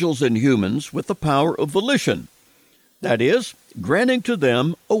angels and humans with the power of volition, that is, granting to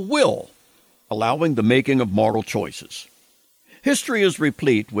them a will, allowing the making of moral choices. History is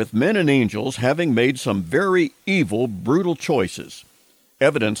replete with men and angels having made some very evil, brutal choices,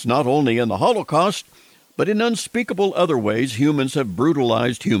 evidenced not only in the Holocaust, but in unspeakable other ways humans have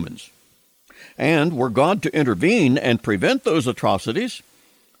brutalized humans. And were God to intervene and prevent those atrocities,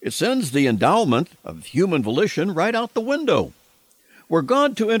 it sends the endowment of human volition right out the window. Were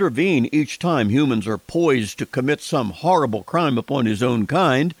God to intervene each time humans are poised to commit some horrible crime upon his own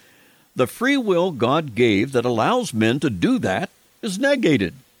kind, the free will God gave that allows men to do that is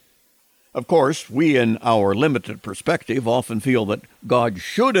negated. Of course, we in our limited perspective often feel that God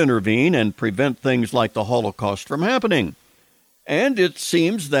should intervene and prevent things like the Holocaust from happening. And it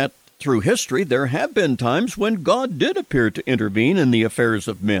seems that through history there have been times when God did appear to intervene in the affairs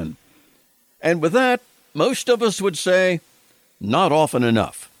of men. And with that, most of us would say, not often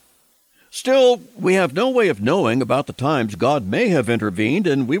enough. Still, we have no way of knowing about the times God may have intervened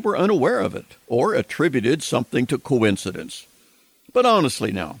and we were unaware of it, or attributed something to coincidence. But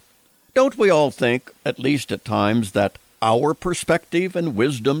honestly now, don't we all think, at least at times, that our perspective and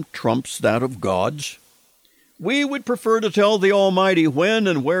wisdom trumps that of God's? We would prefer to tell the Almighty when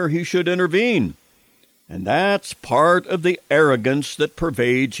and where He should intervene. And that's part of the arrogance that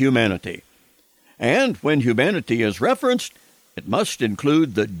pervades humanity. And when humanity is referenced, it must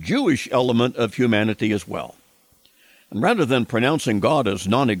include the Jewish element of humanity as well. And rather than pronouncing God as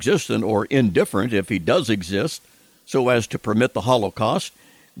non-existent or indifferent if He does exist, so as to permit the Holocaust,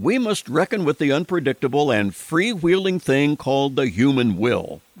 we must reckon with the unpredictable and free-wheeling thing called the human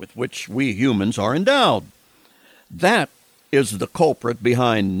will, with which we humans are endowed. That is the culprit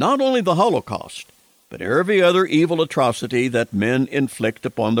behind not only the Holocaust, but every other evil atrocity that men inflict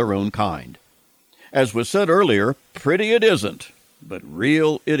upon their own kind. As was said earlier, pretty it isn't, but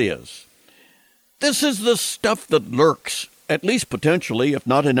real it is. This is the stuff that lurks, at least potentially, if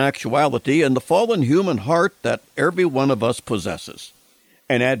not in actuality, in the fallen human heart that every one of us possesses.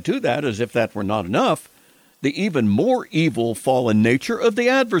 And add to that, as if that were not enough, the even more evil fallen nature of the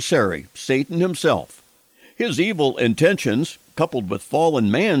adversary, Satan himself. His evil intentions, coupled with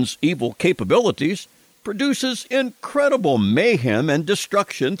fallen man's evil capabilities, produces incredible mayhem and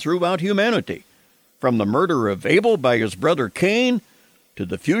destruction throughout humanity, from the murder of Abel by his brother Cain to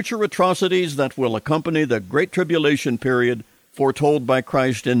the future atrocities that will accompany the Great Tribulation period foretold by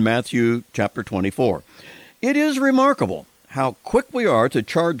Christ in Matthew chapter 24. It is remarkable how quick we are to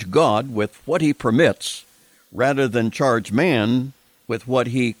charge God with what He permits, rather than charge man with what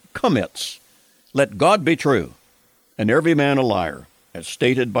he commits. Let God be true, and every man a liar, as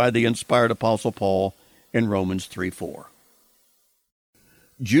stated by the inspired Apostle Paul in Romans 3:4.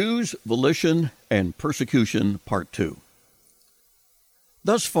 Jews' Volition and Persecution, Part 2.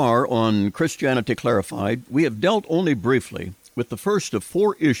 Thus far on Christianity Clarified, we have dealt only briefly with the first of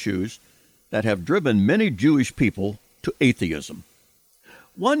 4 issues that have driven many Jewish people to atheism.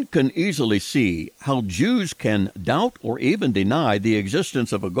 One can easily see how Jews can doubt or even deny the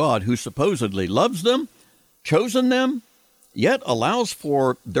existence of a God who supposedly loves them, chosen them, yet allows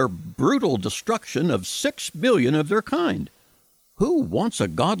for their brutal destruction of 6 million of their kind. Who wants a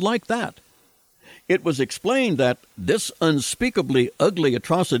God like that? It was explained that this unspeakably ugly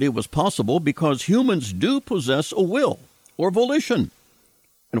atrocity was possible because humans do possess a will or volition.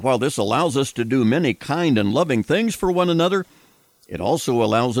 And while this allows us to do many kind and loving things for one another, it also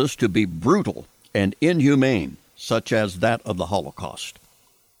allows us to be brutal and inhumane, such as that of the Holocaust.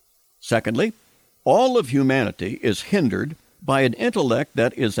 Secondly, all of humanity is hindered by an intellect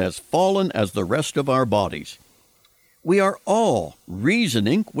that is as fallen as the rest of our bodies. We are all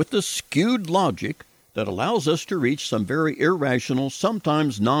reasoning with the skewed logic that allows us to reach some very irrational,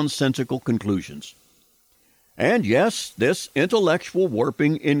 sometimes nonsensical conclusions. And yes, this intellectual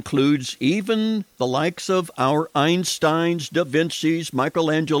warping includes even the likes of our Einsteins, Da Vinci's,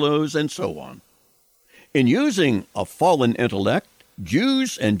 Michelangelos, and so on. In using a fallen intellect,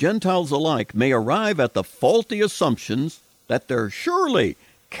 Jews and Gentiles alike may arrive at the faulty assumptions that there surely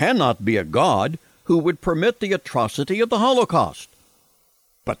cannot be a God who would permit the atrocity of the Holocaust.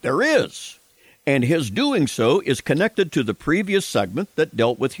 But there is, and his doing so is connected to the previous segment that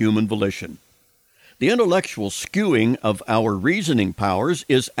dealt with human volition. The intellectual skewing of our reasoning powers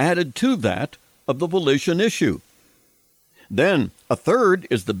is added to that of the volition issue. Then, a third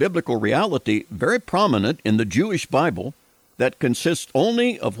is the biblical reality very prominent in the Jewish Bible that consists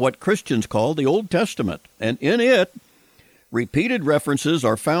only of what Christians call the Old Testament, and in it, repeated references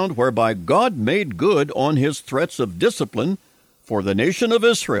are found whereby God made good on his threats of discipline for the nation of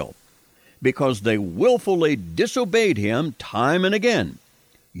Israel, because they willfully disobeyed him time and again,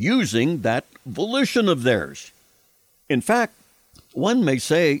 using that volition of theirs. In fact, one may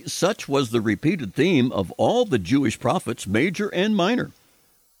say such was the repeated theme of all the Jewish prophets, major and minor.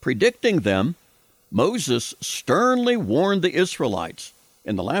 Predicting them, Moses sternly warned the Israelites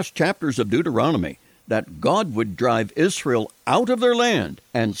in the last chapters of Deuteronomy that God would drive Israel out of their land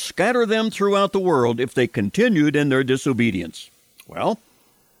and scatter them throughout the world if they continued in their disobedience. Well,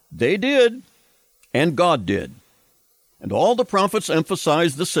 they did, and God did. And all the prophets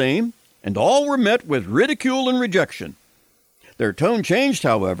emphasized the same, and all were met with ridicule and rejection. Their tone changed,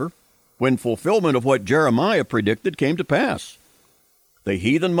 however, when fulfillment of what Jeremiah predicted came to pass. The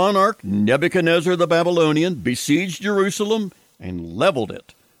heathen monarch Nebuchadnezzar the Babylonian besieged Jerusalem and leveled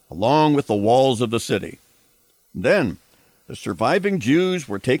it, along with the walls of the city. Then the surviving Jews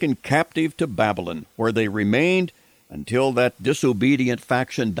were taken captive to Babylon, where they remained until that disobedient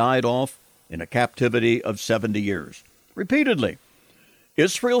faction died off in a captivity of 70 years. Repeatedly,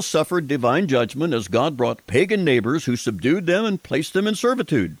 Israel suffered divine judgment as God brought pagan neighbors who subdued them and placed them in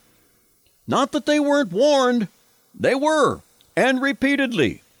servitude. Not that they weren't warned, they were, and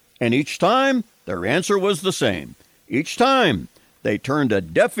repeatedly, and each time their answer was the same. Each time they turned a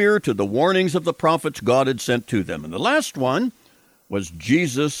deaf ear to the warnings of the prophets God had sent to them. And the last one was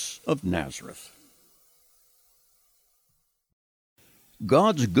Jesus of Nazareth.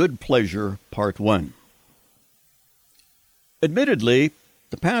 God's Good Pleasure, Part 1. Admittedly,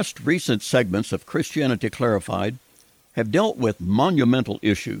 the past recent segments of Christianity Clarified have dealt with monumental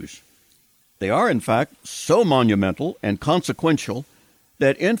issues. They are, in fact, so monumental and consequential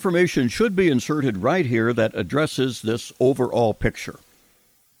that information should be inserted right here that addresses this overall picture.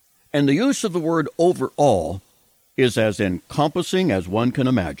 And the use of the word overall is as encompassing as one can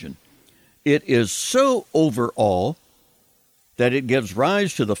imagine. It is so overall that it gives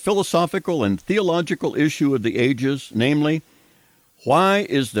rise to the philosophical and theological issue of the ages, namely, why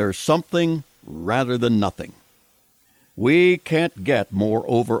is there something rather than nothing? We can't get more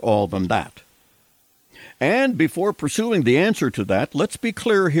overall than that. And before pursuing the answer to that, let's be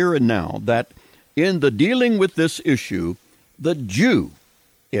clear here and now that in the dealing with this issue, the Jew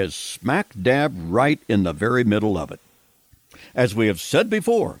is smack dab right in the very middle of it. As we have said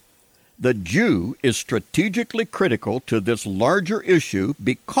before, the Jew is strategically critical to this larger issue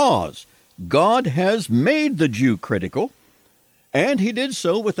because God has made the Jew critical, and he did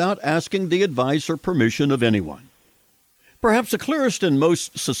so without asking the advice or permission of anyone. Perhaps the clearest and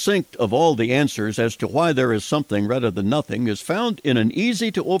most succinct of all the answers as to why there is something rather than nothing is found in an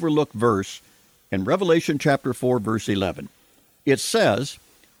easy-to-overlook verse in Revelation chapter 4, verse 11. It says,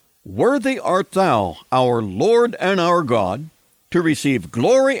 "Worthy art thou, our Lord and our God, to receive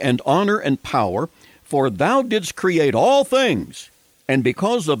glory and honor and power, for thou didst create all things, and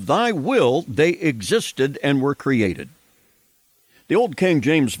because of thy will they existed and were created." The Old King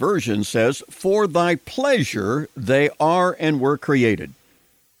James Version says, "For thy pleasure they are and were created."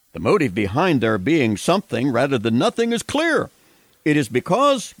 The motive behind there being something rather than nothing is clear. It is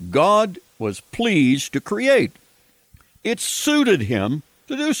because God was pleased to create. It suited him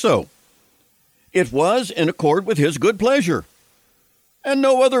to do so. It was in accord with his good pleasure. And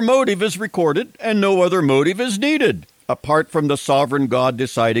no other motive is recorded, and no other motive is needed, apart from the sovereign God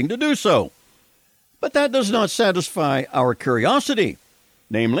deciding to do so. But that does not satisfy our curiosity.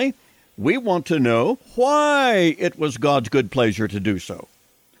 Namely, we want to know why it was God's good pleasure to do so.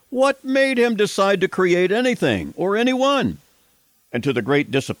 What made him decide to create anything or anyone? And to the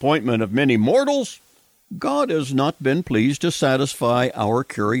great disappointment of many mortals, God has not been pleased to satisfy our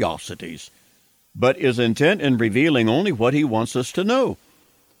curiosities, but is intent in revealing only what he wants us to know.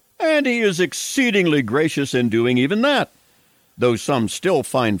 And he is exceedingly gracious in doing even that, though some still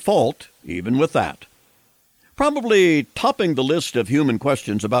find fault even with that. Probably topping the list of human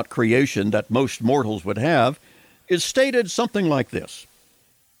questions about creation that most mortals would have is stated something like this.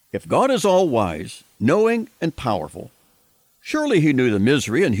 If God is all-wise, knowing, and powerful, surely he knew the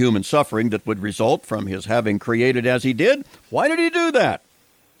misery and human suffering that would result from his having created as he did. Why did he do that?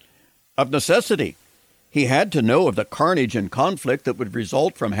 Of necessity, he had to know of the carnage and conflict that would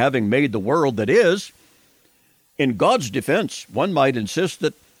result from having made the world that is. In God's defense, one might insist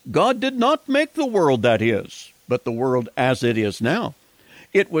that God did not make the world that is, but the world as it is now.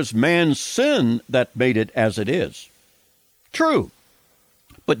 It was man's sin that made it as it is. True.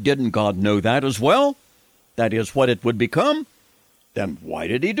 But didn't God know that as well? That is what it would become? Then why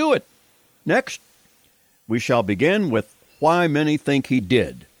did he do it? Next, we shall begin with why many think he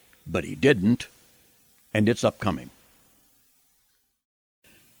did, but he didn't, and it's upcoming.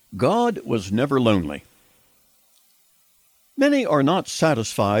 God was never lonely. Many are not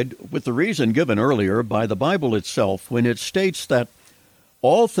satisfied with the reason given earlier by the Bible itself when it states that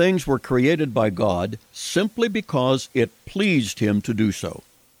all things were created by God simply because it pleased him to do so.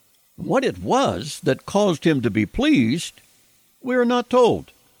 What it was that caused him to be pleased, we are not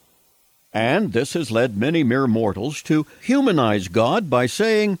told. And this has led many mere mortals to humanize God by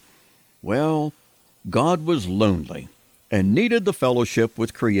saying, well, God was lonely and needed the fellowship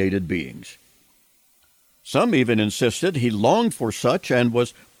with created beings. Some even insisted he longed for such and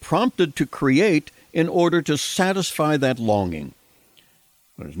was prompted to create in order to satisfy that longing.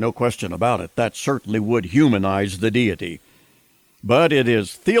 There's no question about it, that certainly would humanize the deity. But it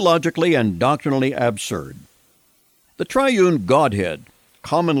is theologically and doctrinally absurd. The triune Godhead,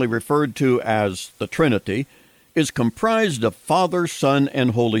 commonly referred to as the Trinity, is comprised of Father, Son,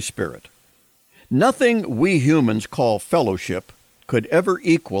 and Holy Spirit. Nothing we humans call fellowship could ever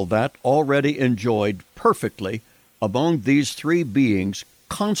equal that already enjoyed perfectly among these three beings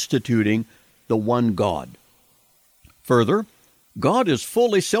constituting the one God. Further, God is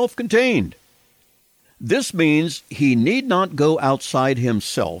fully self-contained. This means he need not go outside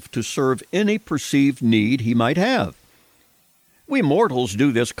himself to serve any perceived need he might have. We mortals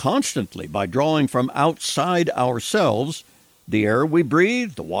do this constantly by drawing from outside ourselves the air we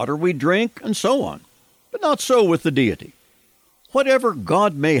breathe, the water we drink, and so on. But not so with the deity. Whatever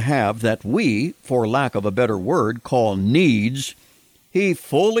God may have that we, for lack of a better word, call needs, he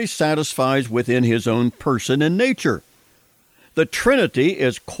fully satisfies within his own person and nature. The Trinity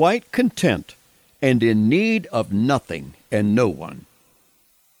is quite content and in need of nothing and no one.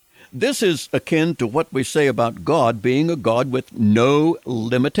 This is akin to what we say about God being a God with no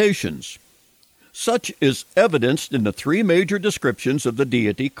limitations. Such is evidenced in the three major descriptions of the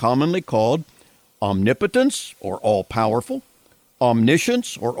deity commonly called omnipotence, or all-powerful,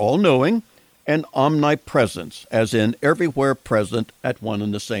 omniscience, or all-knowing, and omnipresence, as in everywhere present at one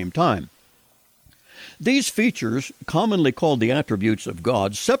and the same time. These features, commonly called the attributes of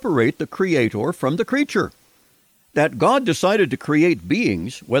God, separate the Creator from the creature. That God decided to create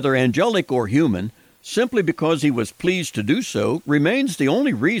beings, whether angelic or human, simply because he was pleased to do so, remains the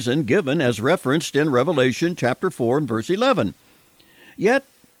only reason given as referenced in Revelation chapter 4 and verse 11. Yet,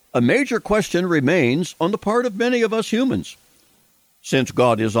 a major question remains on the part of many of us humans. Since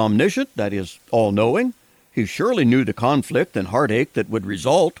God is omniscient, that is, all-knowing, he surely knew the conflict and heartache that would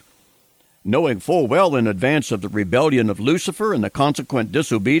result. Knowing full well in advance of the rebellion of Lucifer and the consequent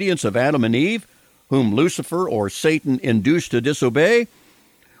disobedience of Adam and Eve, whom Lucifer or Satan induced to disobey,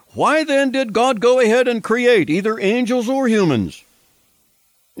 why then did God go ahead and create either angels or humans?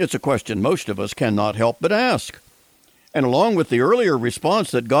 It's a question most of us cannot help but ask. And along with the earlier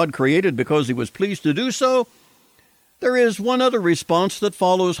response that God created because he was pleased to do so, there is one other response that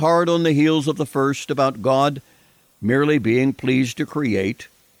follows hard on the heels of the first about God merely being pleased to create,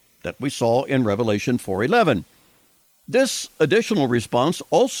 that we saw in Revelation 4:11. This additional response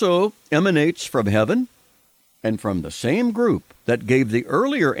also emanates from heaven and from the same group that gave the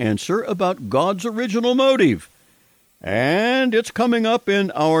earlier answer about God's original motive. And it's coming up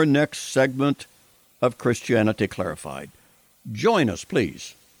in our next segment of Christianity Clarified. Join us,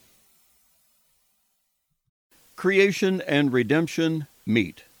 please. Creation and redemption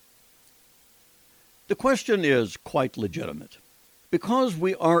meet. The question is quite legitimate. Because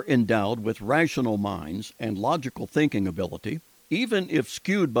we are endowed with rational minds and logical thinking ability, even if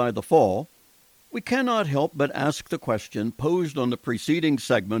skewed by the fall, we cannot help but ask the question posed on the preceding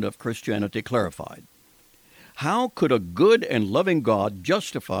segment of Christianity Clarified. How could a good and loving God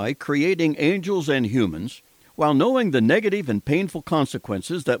justify creating angels and humans while knowing the negative and painful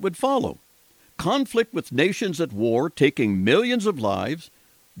consequences that would follow? Conflict with nations at war taking millions of lives,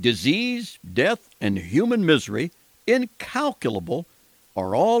 disease, death, and human misery, incalculable,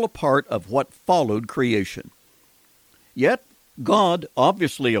 are all a part of what followed creation. Yet, God,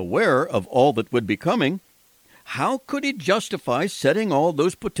 obviously aware of all that would be coming, how could he justify setting all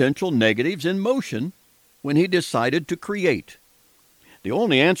those potential negatives in motion when he decided to create? The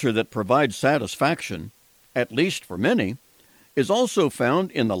only answer that provides satisfaction, at least for many, is also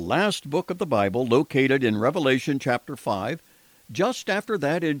found in the last book of the Bible, located in Revelation chapter 5, just after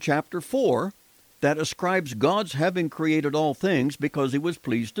that in chapter 4, that ascribes God's having created all things because he was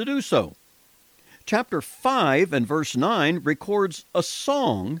pleased to do so. Chapter 5 and verse 9 records a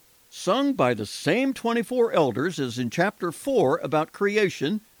song sung by the same 24 elders as in chapter 4 about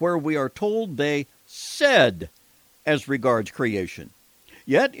creation, where we are told they said as regards creation.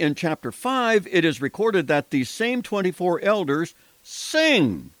 Yet in chapter 5 it is recorded that these same 24 elders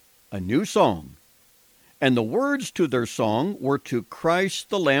sing a new song. And the words to their song were to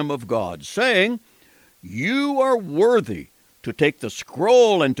Christ the Lamb of God, saying, "You are worthy to take the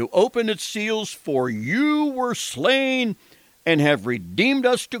scroll and to open its seals, for you were slain and have redeemed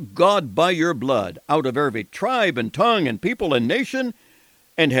us to God by your blood out of every tribe and tongue and people and nation,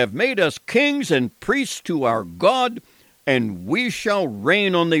 and have made us kings and priests to our God, and we shall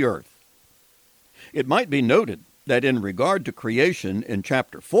reign on the earth." It might be noted that in regard to creation in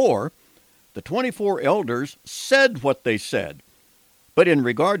chapter 4, the 24 elders said what they said, but in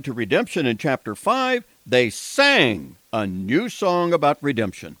regard to redemption in chapter 5, they sang a new song about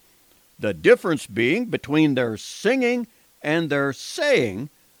redemption. The difference being between their singing and their saying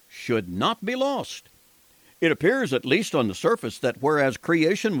should not be lost. It appears, at least on the surface, that whereas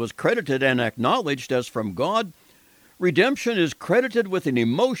creation was credited and acknowledged as from God, redemption is credited with an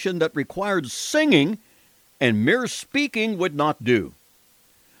emotion that required singing, and mere speaking would not do.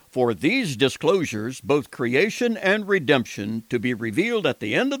 For these disclosures, both creation and redemption, to be revealed at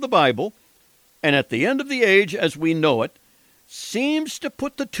the end of the Bible and at the end of the age as we know it, seems to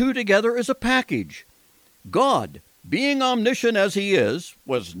put the two together as a package. God, being omniscient as he is,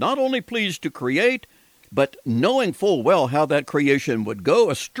 was not only pleased to create, but knowing full well how that creation would go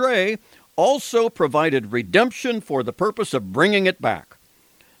astray, also provided redemption for the purpose of bringing it back.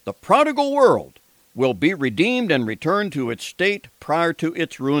 The prodigal world will be redeemed and returned to its state prior to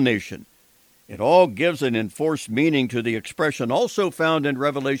its ruination. It all gives an enforced meaning to the expression also found in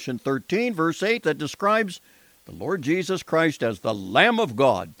Revelation 13, verse 8, that describes the Lord Jesus Christ as the Lamb of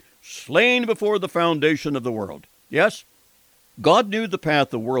God, slain before the foundation of the world. Yes, God knew the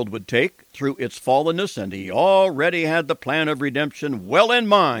path the world would take through its fallenness, and he already had the plan of redemption well in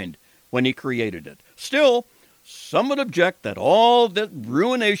mind when he created it. Still, some would object that all that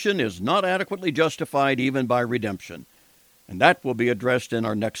ruination is not adequately justified even by redemption, and that will be addressed in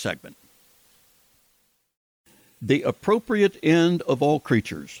our next segment. The appropriate end of all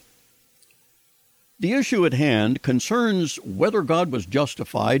creatures. The issue at hand concerns whether God was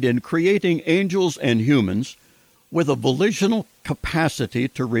justified in creating angels and humans with a volitional capacity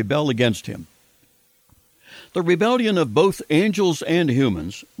to rebel against him. The rebellion of both angels and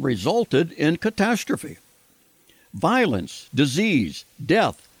humans resulted in catastrophe. Violence, disease,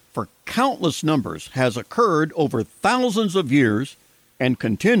 death, for countless numbers, has occurred over thousands of years and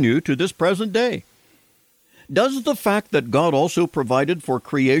continue to this present day. Does the fact that God also provided for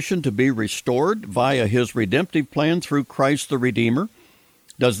creation to be restored via his redemptive plan through Christ the Redeemer,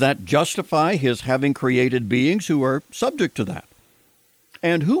 does that justify his having created beings who are subject to that?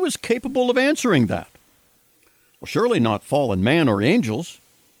 And who is capable of answering that? Well, surely not fallen man or angels.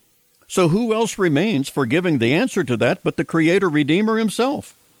 So who else remains for giving the answer to that but the Creator-Redeemer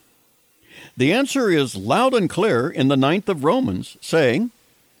himself? The answer is loud and clear in the 9th of Romans, saying,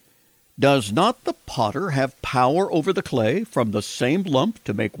 "Does not the potter have power over the clay from the same lump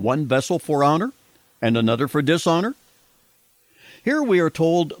to make one vessel for honor and another for dishonor?" Here we are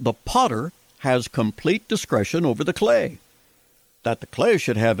told the potter has complete discretion over the clay. That the clay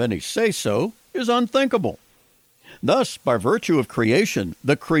should have any say-so is unthinkable. Thus, by virtue of creation,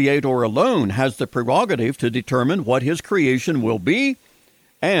 the Creator alone has the prerogative to determine what his creation will be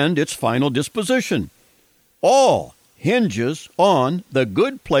and its final disposition. All hinges on the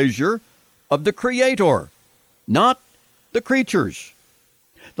good pleasure of the Creator, not the creatures.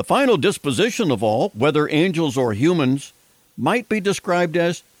 The final disposition of all, whether angels or humans, might be described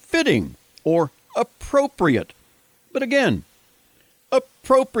as fitting or appropriate. But again,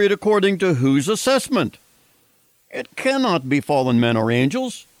 appropriate according to whose assessment? It cannot be fallen men or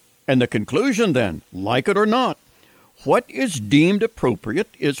angels. And the conclusion then, like it or not, what is deemed appropriate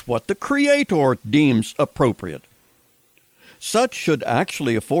is what the Creator deems appropriate. Such should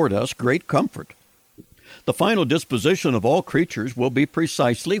actually afford us great comfort. The final disposition of all creatures will be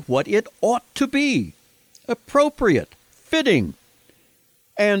precisely what it ought to be: appropriate, fitting,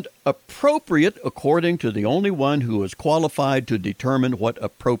 and appropriate according to the only one who is qualified to determine what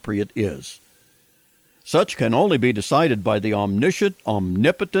appropriate is. Such can only be decided by the omniscient,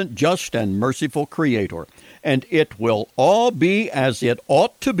 omnipotent, just, and merciful Creator, and it will all be as it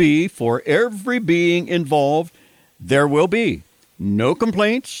ought to be for every being involved. There will be no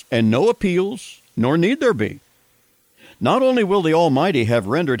complaints and no appeals, nor need there be. Not only will the Almighty have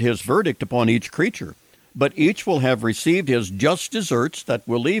rendered His verdict upon each creature, but each will have received his just deserts that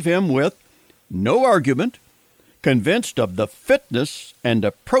will leave him with no argument, convinced of the fitness and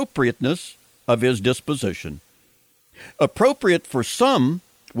appropriateness of his disposition. Appropriate for some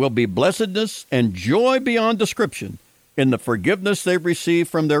will be blessedness and joy beyond description in the forgiveness they receive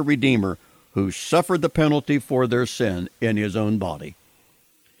from their Redeemer, who suffered the penalty for their sin in His own body.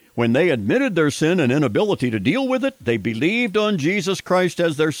 When they admitted their sin and inability to deal with it, they believed on Jesus Christ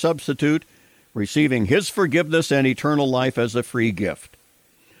as their substitute, receiving His forgiveness and eternal life as a free gift.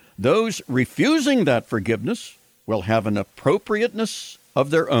 Those refusing that forgiveness will have an appropriateness of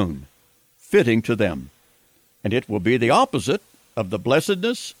their own, fitting to them, and it will be the opposite of the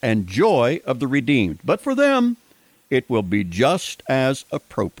blessedness and joy of the redeemed. But for them, it will be just as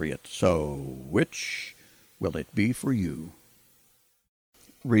appropriate. So, which will it be for you?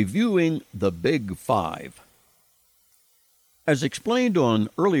 Reviewing the Big Five. As explained on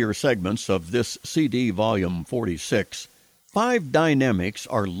earlier segments of this CD, Volume 46, five dynamics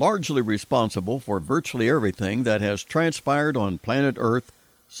are largely responsible for virtually everything that has transpired on planet Earth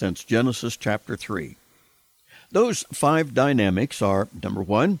since Genesis chapter 3. Those five dynamics are, number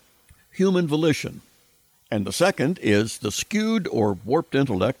one, human volition, and the second is the skewed or warped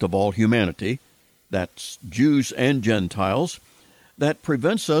intellect of all humanity, that's Jews and Gentiles, that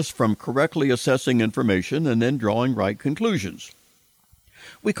prevents us from correctly assessing information and then drawing right conclusions.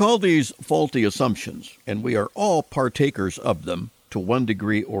 We call these faulty assumptions, and we are all partakers of them to one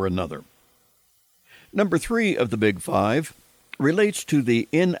degree or another. Number three of the Big Five relates to the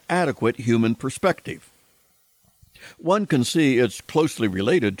inadequate human perspective. One can see it's closely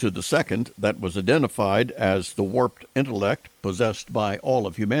related to the second that was identified as the warped intellect possessed by all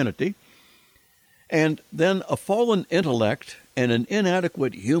of humanity. And then a fallen intellect and an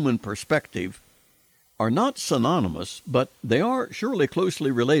inadequate human perspective are not synonymous, but they are surely closely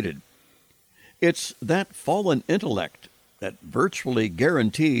related. It's that fallen intellect that virtually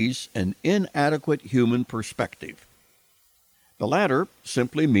guarantees an inadequate human perspective. The latter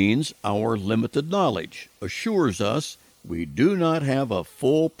simply means our limited knowledge assures us we do not have a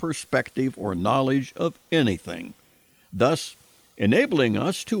full perspective or knowledge of anything, thus enabling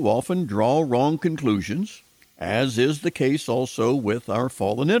us to often draw wrong conclusions, as is the case also with our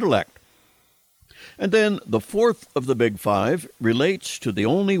fallen intellect. And then the fourth of the Big Five relates to the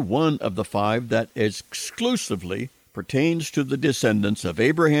only one of the five that exclusively pertains to the descendants of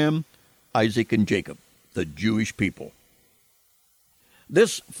Abraham, Isaac, and Jacob, the Jewish people.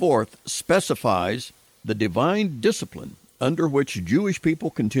 This fourth specifies the divine discipline under which Jewish people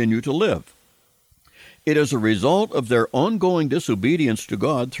continue to live. It is a result of their ongoing disobedience to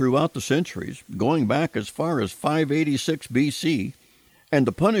God throughout the centuries, going back as far as 586 B.C., and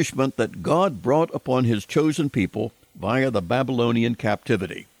the punishment that God brought upon His chosen people via the Babylonian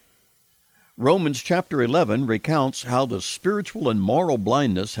captivity. Romans chapter 11 recounts how the spiritual and moral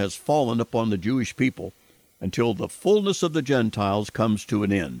blindness has fallen upon the Jewish people until the fullness of the Gentiles comes to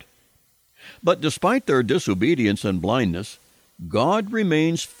an end. But despite their disobedience and blindness, God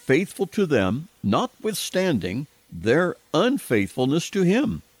remains faithful to them, notwithstanding their unfaithfulness to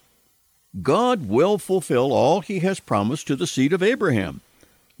Him. God will fulfill all He has promised to the seed of Abraham,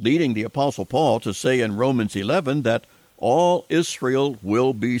 leading the Apostle Paul to say in Romans 11 that all Israel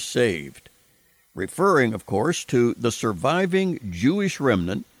will be saved, referring, of course, to the surviving Jewish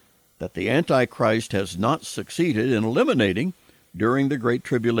remnant that the Antichrist has not succeeded in eliminating during the Great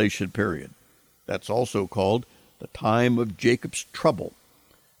Tribulation period. That's also called the time of Jacob's trouble,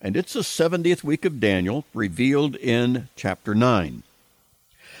 and it's the 70th week of Daniel, revealed in chapter 9.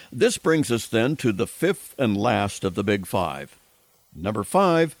 This brings us then to the fifth and last of the Big Five. Number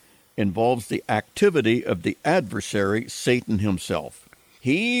 5 involves the activity of the adversary, Satan himself.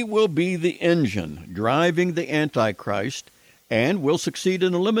 He will be the engine driving the Antichrist and will succeed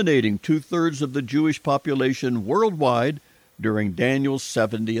in eliminating 2/3 of the Jewish population worldwide during Daniel's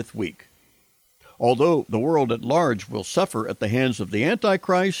 70th week. Although the world at large will suffer at the hands of the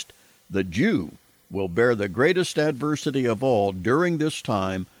Antichrist, the Jew will bear the greatest adversity of all during this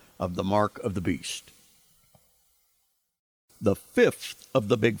time of the mark of the beast. The fifth of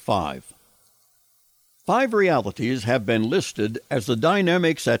the Big Five. 5 realities have been listed as the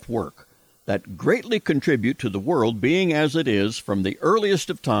dynamics at work that greatly contribute to the world being as it is from the earliest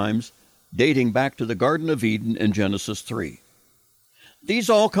of times, dating back to the Garden of Eden in Genesis 3. These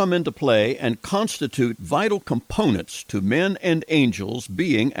all come into play and constitute vital components to men and angels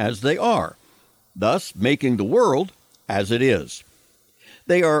being as they are, thus making the world as it is.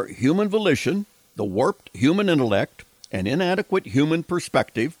 They are human volition, the warped human intellect, an inadequate human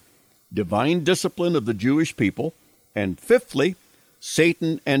perspective, divine discipline of the Jewish people, and fifthly,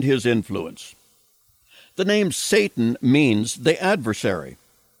 Satan and his influence. The name Satan means the adversary.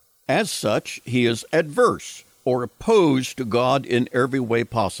 As such, he is adverse or opposed to God in every way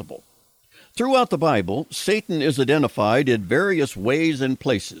possible. Throughout the Bible, Satan is identified in various ways and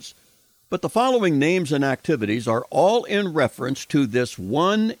places, but the following names and activities are all in reference to this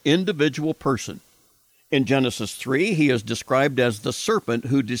one individual person. In Genesis 3, he is described as the serpent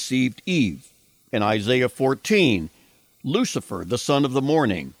who deceived Eve. In Isaiah 14, Lucifer, the son of the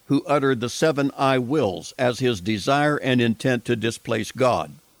morning, who uttered the 7 I wills as his desire and intent to displace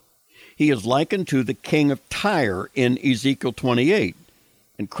God. He is likened to the king of Tyre in Ezekiel 28,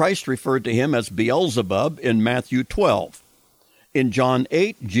 and Christ referred to him as Beelzebub in Matthew 12. In John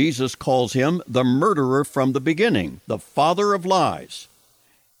 8, Jesus calls him the murderer from the beginning, the father of lies.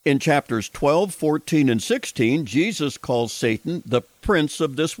 In chapters 12, 14, and 16, Jesus calls Satan the prince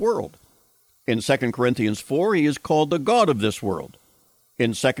of this world. In 2 Corinthians 4, he is called the god of this world.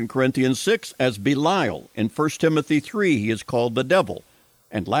 In 2 Corinthians 6, as Belial. In 1 Timothy 3, he is called the devil.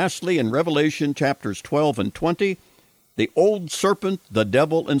 And lastly, in Revelation chapters 12 and 20, the old serpent, the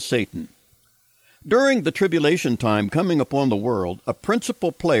devil, and Satan. During the tribulation time coming upon the world, a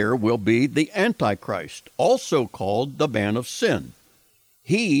principal player will be the Antichrist, also called the man of sin.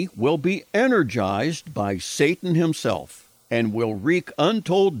 He will be energized by Satan himself and will wreak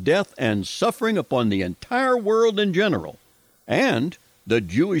untold death and suffering upon the entire world in general, and the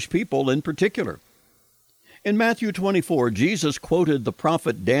Jewish people in particular. In Matthew 24, Jesus quoted the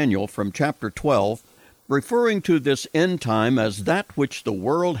prophet Daniel from chapter 12, referring to this end time as that which the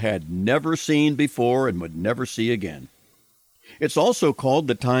world had never seen before and would never see again. It's also called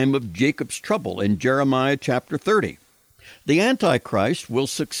the time of Jacob's trouble in Jeremiah chapter 30. The Antichrist will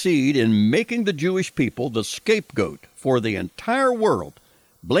succeed in making the Jewish people the scapegoat for the entire world,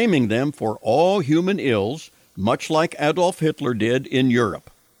 blaming them for all human ills, much like Adolf Hitler did in Europe.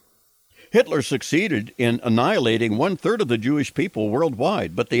 Hitler succeeded in annihilating 1/3 of the Jewish people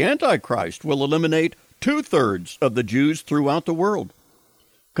worldwide, but the Antichrist will eliminate 2/3 of the Jews throughout the world.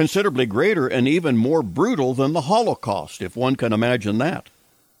 Considerably greater and even more brutal than the Holocaust, if one can imagine that.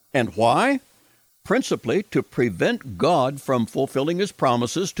 And why? Principally to prevent God from fulfilling his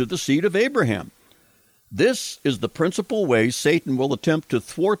promises to the seed of Abraham. This is the principal way Satan will attempt to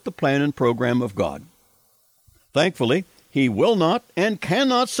thwart the plan and program of God. Thankfully, he will not and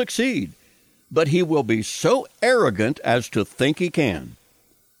cannot succeed, but he will be so arrogant as to think he can.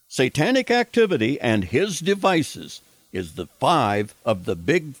 Satanic activity and his devices is the 5 of the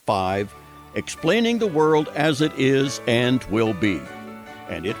Big Five, explaining the world as it is and will be.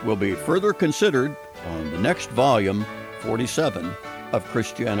 And it will be further considered on the next volume, 47, of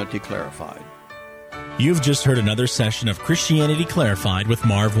Christianity Clarified. You've just heard another session of Christianity Clarified with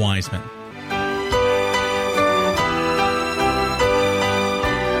Marv Wiseman.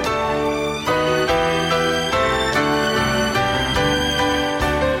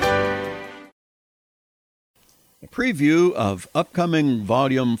 A preview of upcoming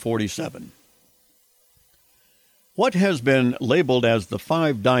volume 47. What has been labeled as the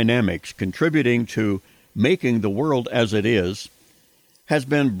 5 dynamics contributing to making the world as it is has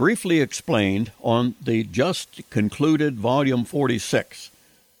been briefly explained on the just concluded volume 46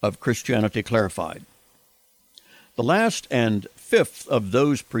 of Christianity Clarified. The last and 5th of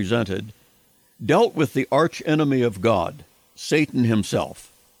those presented dealt with the archenemy of God, Satan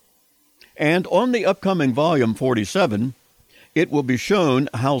himself. And on the upcoming volume 47, it will be shown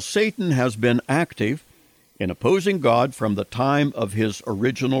how Satan has been active in opposing God from the time of his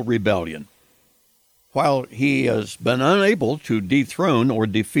original rebellion. While he has been unable to dethrone or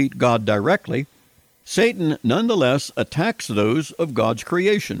defeat God directly, Satan nonetheless attacks those of God's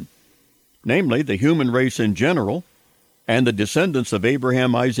creation, namely the human race in general, and the descendants of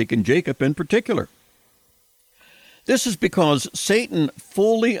Abraham, Isaac, and Jacob in particular. This is because Satan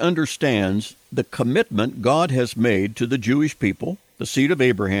fully understands the commitment God has made to the Jewish people, the seed of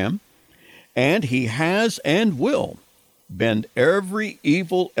Abraham, and he has and will bend every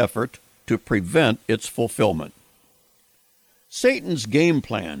evil effort to prevent its fulfillment. Satan's game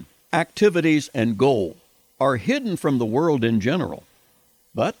plan, activities, and goal are hidden from the world in general,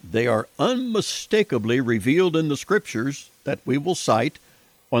 but they are unmistakably revealed in the Scriptures that we will cite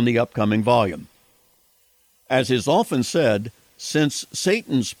on the upcoming volume. As is often said, since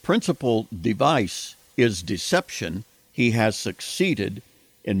Satan's principal device is deception, he has succeeded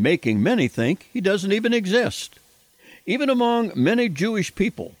in making many think he doesn't even exist. Even among many Jewish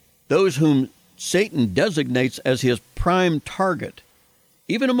people, those whom Satan designates as his prime target,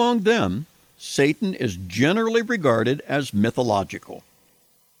 even among them, Satan is generally regarded as mythological.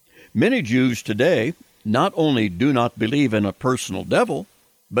 Many Jews today not only do not believe in a personal devil,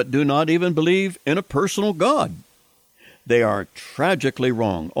 but do not even believe in a personal God. They are tragically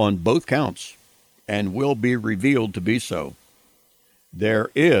wrong on both counts, and will be revealed to be so. There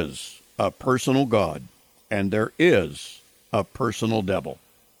is a personal God, and there is a personal devil.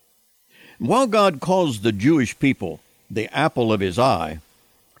 While God calls the Jewish people the apple of his eye,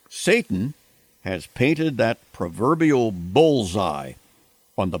 Satan has painted that proverbial bullseye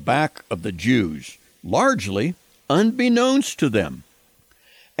on the back of the Jews, largely unbeknownst to them.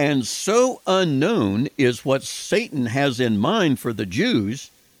 And so unknown is what Satan has in mind for the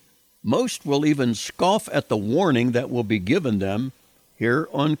Jews, most will even scoff at the warning that will be given them here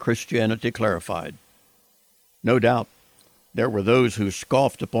on Christianity Clarified. No doubt, there were those who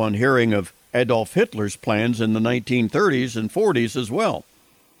scoffed upon hearing of Adolf Hitler's plans in the 1930s and 40s as well.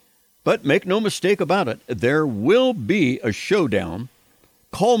 But make no mistake about it, there will be a showdown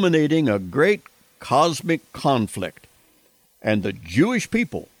culminating a great cosmic conflict, and the Jewish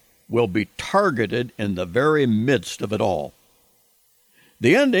people will be targeted in the very midst of it all.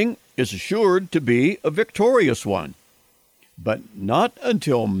 The ending is assured to be a victorious one, but not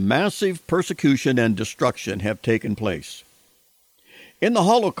until massive persecution and destruction have taken place. In the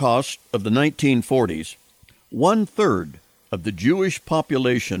Holocaust of the 1940s, 1/3 of the Jewish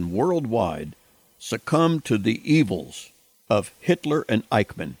population worldwide succumbed to the evils of Hitler and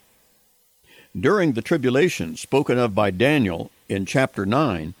Eichmann. During the tribulation spoken of by Daniel in chapter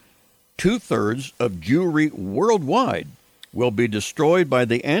 9, 2/3 of Jewry worldwide will be destroyed by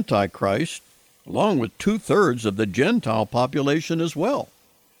the Antichrist, along with 2/3 of the Gentile population as well.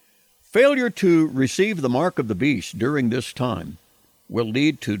 Failure to receive the mark of the beast during this time will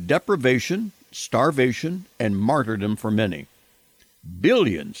lead to deprivation, starvation, and martyrdom for many.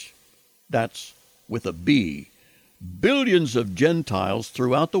 Billions, that's with a B, billions of Gentiles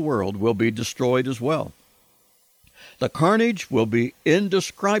throughout the world will be destroyed as well. The carnage will be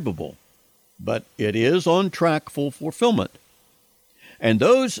indescribable, but it is on track for fulfillment. And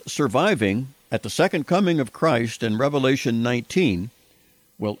those surviving at the second coming of Christ in Revelation 19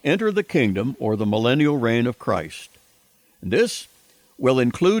 will enter the kingdom or the millennial reign of Christ. This will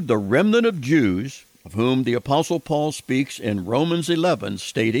include the remnant of Jews, of whom the Apostle Paul speaks in Romans 11,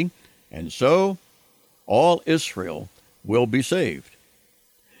 stating, "And so all Israel will be saved."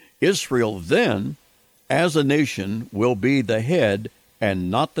 Israel then, as a nation, will be the head and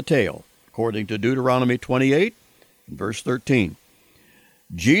not the tail, according to Deuteronomy 28, verse 13.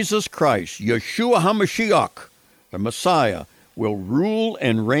 Jesus Christ, Yeshua HaMashiach, the Messiah, will rule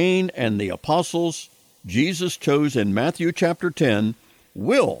and reign, and the apostles Jesus chose in Matthew chapter 10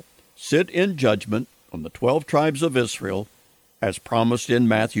 will sit in judgment on the 12 tribes of Israel, as promised in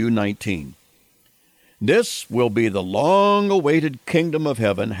Matthew 19. This will be the long-awaited kingdom of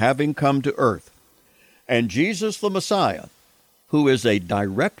heaven having come to earth, and Jesus the Messiah, who is a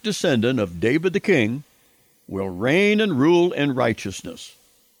direct descendant of David the king, will reign and rule in righteousness.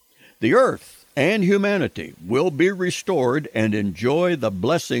 The earth and humanity will be restored and enjoy the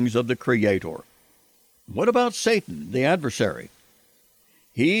blessings of the Creator. What about Satan, the adversary?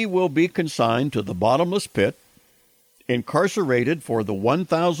 He will be consigned to the bottomless pit, incarcerated for the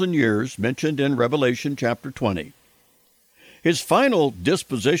 1,000 years mentioned in Revelation chapter 20. His final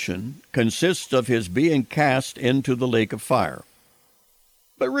disposition consists of his being cast into the lake of fire.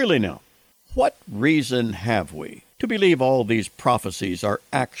 But really now, what reason have we to believe all these prophecies are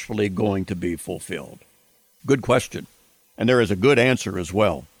actually going to be fulfilled? Good question, and there is a good answer as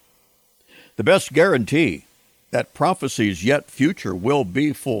well. The best guarantee that prophecies yet future will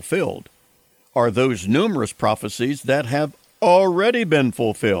be fulfilled are those numerous prophecies that have already been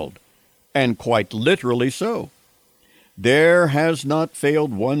fulfilled, and quite literally so. There has not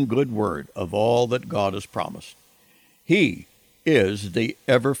failed one good word of all that God has promised. He is the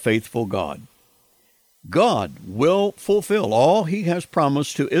ever-faithful God. God will fulfill all he has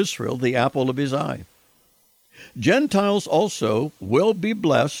promised to Israel, the apple of his eye. Gentiles also will be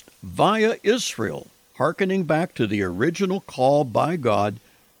blessed via Israel, hearkening back to the original call by God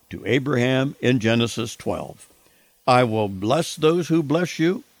to Abraham in Genesis 12. I will bless those who bless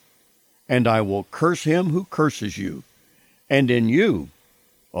you, and I will curse him who curses you, and in you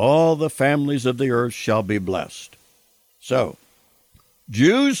all the families of the earth shall be blessed. So,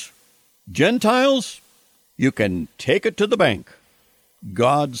 Jews, Gentiles, you can take it to the bank.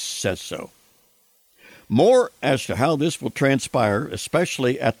 God says so. More as to how this will transpire,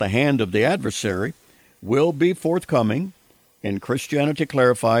 especially at the hand of the adversary, will be forthcoming in Christianity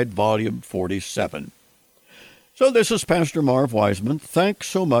Clarified, Volume 47. So this is Pastor Marv Wiseman. Thanks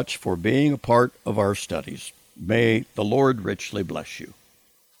so much for being a part of our studies. May the Lord richly bless you.